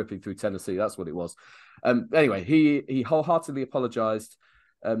are ripping through Tennessee. That's what it was. Anyway, he wholeheartedly apologized.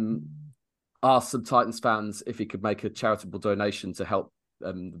 Asked some Titans fans if he could make a charitable donation to help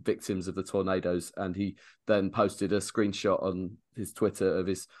the victims of the tornadoes, and he then posted a screenshot on his Twitter of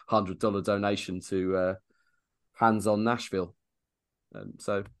his $100 donation to Hands on Nashville.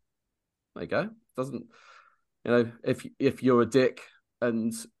 So there you go. Doesn't, if you're a dick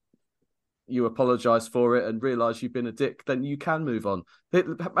and you apologise for it and realise you've been a dick, then you can move on.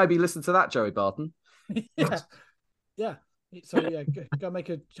 Maybe listen to that, Joey Barton. Yeah. So go make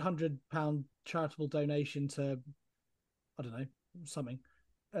a £100 charitable donation to, I don't know, something,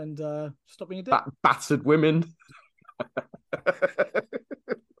 and stop being a dick. Battered women.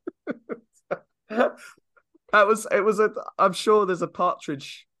 I'm sure there's a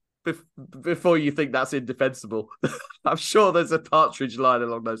partridge before you think that's indefensible. I'm sure there's a partridge line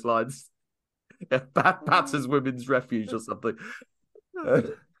along those lines. Yeah, Batters Women's Refuge or something. I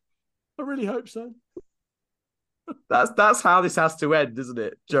really hope so. That's how this has to end, isn't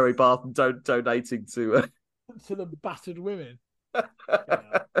it? Joey Barton donating to the battered women.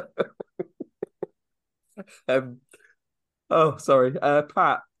 Sorry,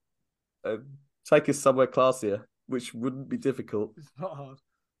 Pat. Take us somewhere classier, which wouldn't be difficult. It's not hard.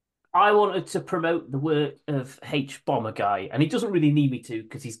 I wanted to promote the work of H Bomber Guy, and he doesn't really need me to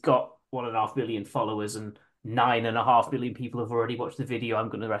because he's got 1.5 million followers and 9.5 million people have already watched the video I'm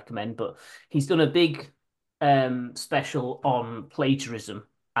going to recommend. But he's done a big special on plagiarism,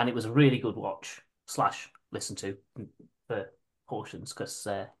 and it was a really good watch / listen to for portions because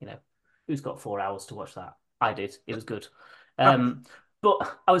who's got 4 hours to watch that? I did. It was good.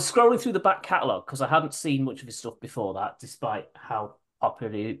 But I was scrolling through the back catalogue because I hadn't seen much of his stuff before that, despite how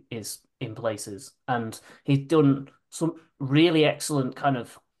popular he is in places. And he's done some really excellent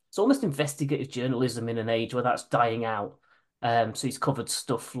it's almost investigative journalism in an age where that's dying out. So he's covered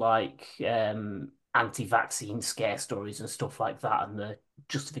stuff like anti-vaccine scare stories and stuff like that and the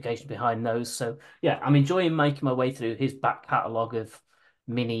justification behind those. So, yeah, I'm enjoying making my way through his back catalogue of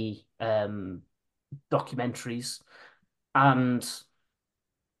mini documentaries. And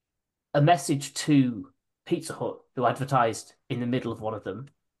a message to Pizza Hut, who advertised in the middle of one of them.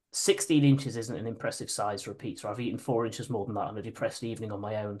 16 inches isn't an impressive size for a pizza. I've eaten 4 inches more than that on a depressed evening on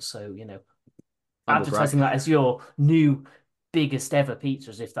my own. So, advertising that as your new biggest ever pizza,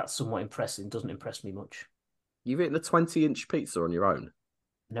 as if that's somewhat impressive, doesn't impress me much. You've eaten a 20-inch pizza on your own?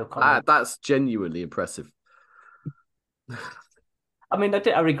 No comment. That's genuinely impressive. I mean,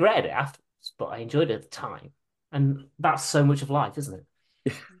 I regretted it afterwards, but I enjoyed it at the time. And that's so much of life, isn't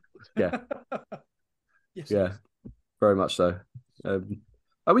it? Yeah. Yes, yeah, very much so.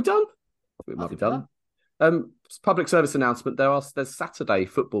 Are we done? We might be done. Public service announcement. There's Saturday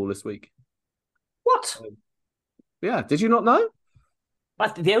football this week. What? Yeah, did you not know?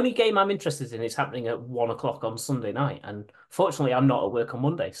 The only game I'm interested in is happening at 1:00 on Sunday night, and fortunately, I'm not at work on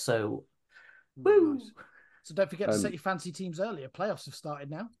Monday. So, woo! Nice. So don't forget to set your fancy teams earlier. Playoffs have started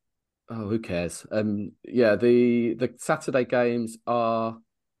now. Oh, who cares? Yeah, the Saturday games are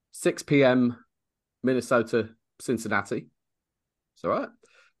 6 p.m. Minnesota, Cincinnati. It's all right.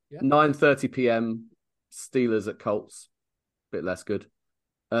 Yeah. 9:30 p.m. Steelers at Colts. Bit less good.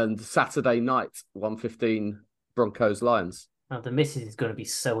 And Saturday night, 1:15 Broncos Lions. Now, the missus is going to be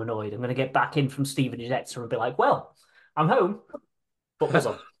so annoyed. I'm going to get back in from Stevenage Exeter and be like, well, I'm home. Football's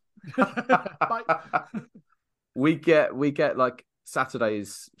on. Bye. We get like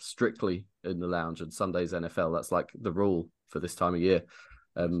Saturdays strictly in the lounge and Sundays NFL. That's like the rule for this time of year.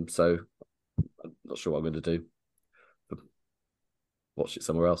 So I'm not sure what I'm going to do. Watch it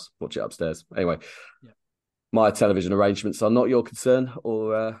somewhere else. Watch it upstairs. Anyway, yeah. My television arrangements are not your concern.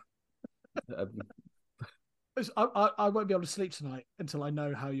 Or I won't be able to sleep tonight until I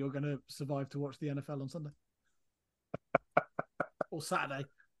know how you're going to survive to watch the NFL on Sunday or Saturday,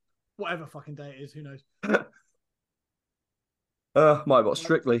 whatever fucking day it is. Who knows? Might watch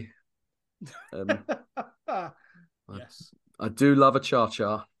Strictly. Yes, I do love a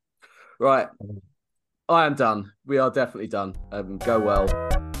cha-cha. Right. I am done. We are definitely done. Go well.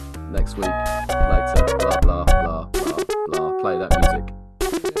 Next week. Later. Blah, blah, blah, blah, blah. Play that music.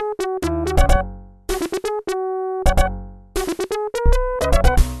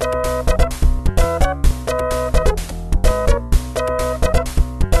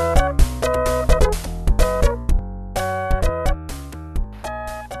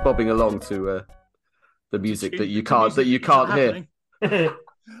 Bobbing along to the music that you can't hear.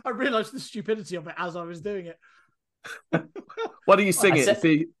 I realised the stupidity of it as I was doing it. Why don't you sing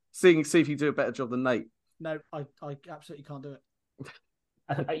it? See if you do a better job than Nate. No, I absolutely can't do it.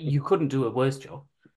 You couldn't do a worse job.